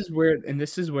 And this is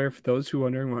where, for those who are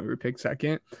wondering why we pick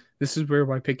second, this is where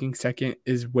why picking second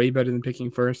is way better than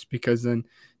picking first, because then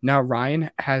now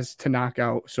Ryan has to knock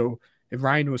out. So if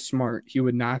Ryan was smart, he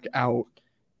would knock out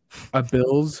a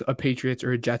Bills, a Patriots,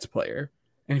 or a Jets player.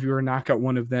 And if you were to knock out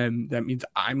one of them, that means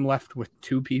I'm left with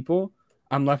two people.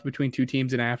 I'm left between two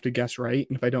teams, and I have to guess right.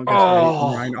 And if I don't guess right,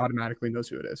 then Ryan automatically knows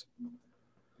who it is.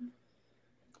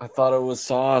 I thought it was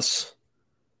Sauce.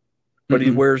 But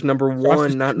he wears number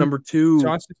one, not number two.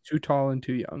 Sauce is too tall and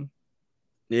too young.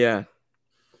 Yeah.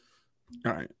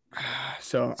 All right.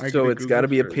 So it's got to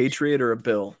be a Patriot or a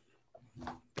Bill.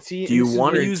 See, do you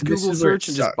want to use this Google is where search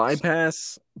and just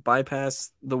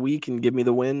bypass the week and give me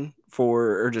the win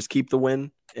or just keep the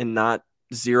win and not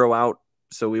zero out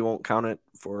so we won't count it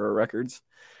for our records?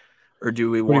 Or do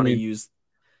we want to use?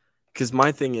 Because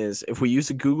my thing is, if we use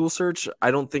a Google search,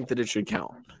 I don't think that it should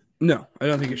count. No, I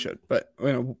don't think it should. But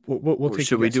we'll take.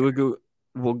 Should we do a Google?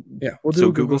 We'll do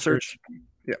a Google search.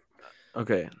 Yeah.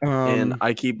 Okay. And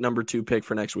I keep number 2 pick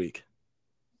for next week,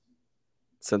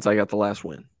 since I got the last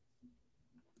win.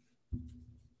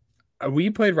 We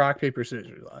played rock paper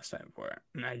scissors last time for it,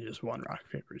 and I just won rock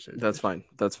paper scissors. That's fine.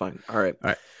 All right.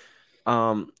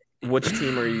 Which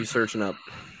team are you searching up?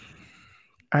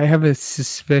 I have a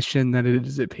suspicion that it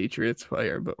is a Patriots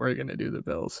player, but we're gonna do the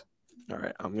Bills. All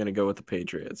right, I'm gonna go with the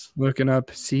Patriots. Looking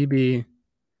up CB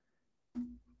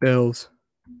Bills.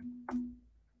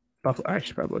 Buffalo. I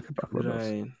should probably look at Buffalo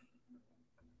Bills.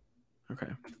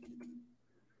 Okay.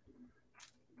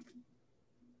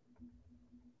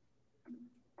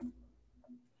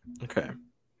 Okay.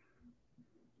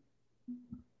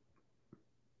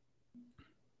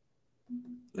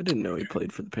 I didn't know he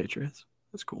played for the Patriots.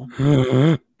 That's cool.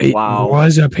 It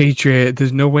was a Patriot.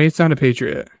 There's no way it's not a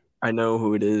Patriot. I know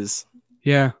who it is.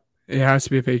 Yeah, it has to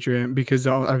be a Patriot because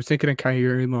I was thinking of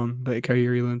Kaiir Elam, but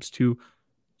Kaiir Elam's too.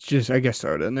 Just I guess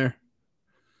throw it in there.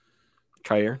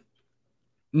 Kaiir?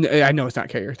 No, I know it's not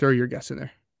Kaiir. Throw your guess in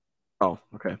there. Oh,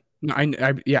 okay. No,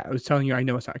 I was telling you I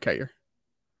know it's not Kaiir.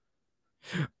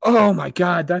 Oh my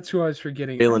God, that's who I was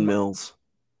forgetting. Jalen Mills.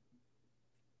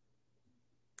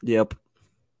 Yep.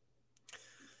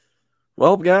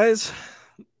 Well, guys,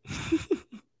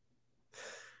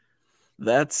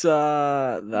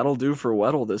 that'll do for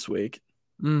Weddle this week.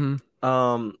 Mm-hmm.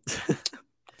 I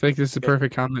think this is a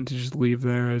perfect comment to just leave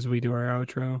there as we do our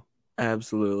outro.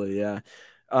 Absolutely, yeah.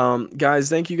 Guys,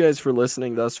 thank you guys for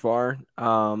listening thus far.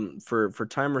 For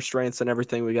time restraints and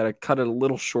everything, we got to cut it a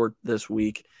little short this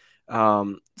week.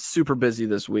 Super busy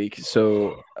this week,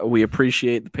 so we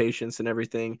appreciate the patience and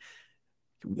everything.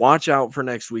 Watch out for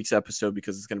next week's episode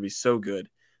because it's going to be so good.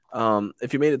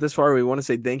 If you made it this far, we want to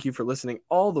say thank you for listening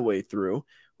all the way through.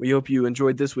 We hope you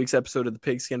enjoyed this week's episode of the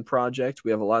Pigskin Project.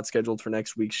 We have a lot scheduled for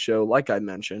next week's show, like I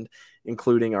mentioned,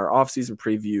 including our offseason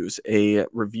previews, a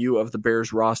review of the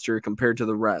Bears roster compared to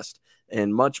the rest,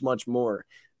 and much, much more.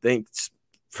 Thanks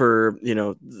for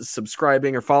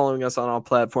subscribing or following us on all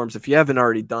platforms. If you haven't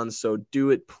already done so, do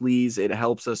it, please. It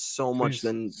helps us so much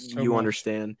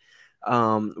understand.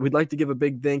 We'd like to give a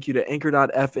big thank you to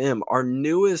Anchor.fm, our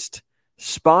newest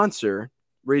sponsor,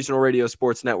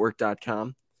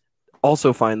 regionalradiosportsnetwork.com.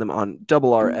 Also find them on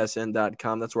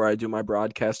RRSN.com. That's where I do my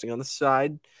broadcasting on the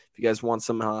side. If you guys want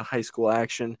some high school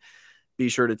action, be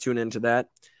sure to tune into that.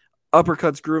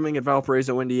 Uppercuts Grooming in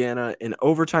Valparaiso, Indiana, and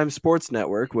Overtime Sports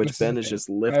Network, which Ben is just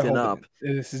lifting up.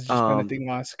 This has just been a thing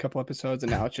the last couple episodes,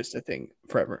 and now it's just a thing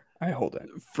forever. I hold it.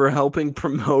 For helping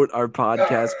promote our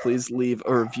podcast, please leave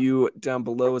a review down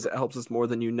below as it helps us more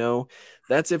than you know.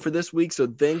 That's it for this week, so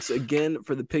thanks again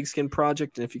for the Pigskin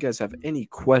Project, and if you guys have any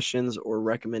questions or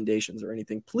recommendations or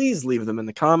anything, please leave them in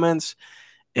the comments.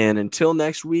 And until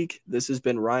next week, this has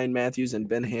been Ryan Matthews and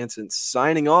Ben Hansen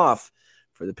signing off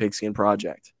for the Pigskin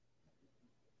Project.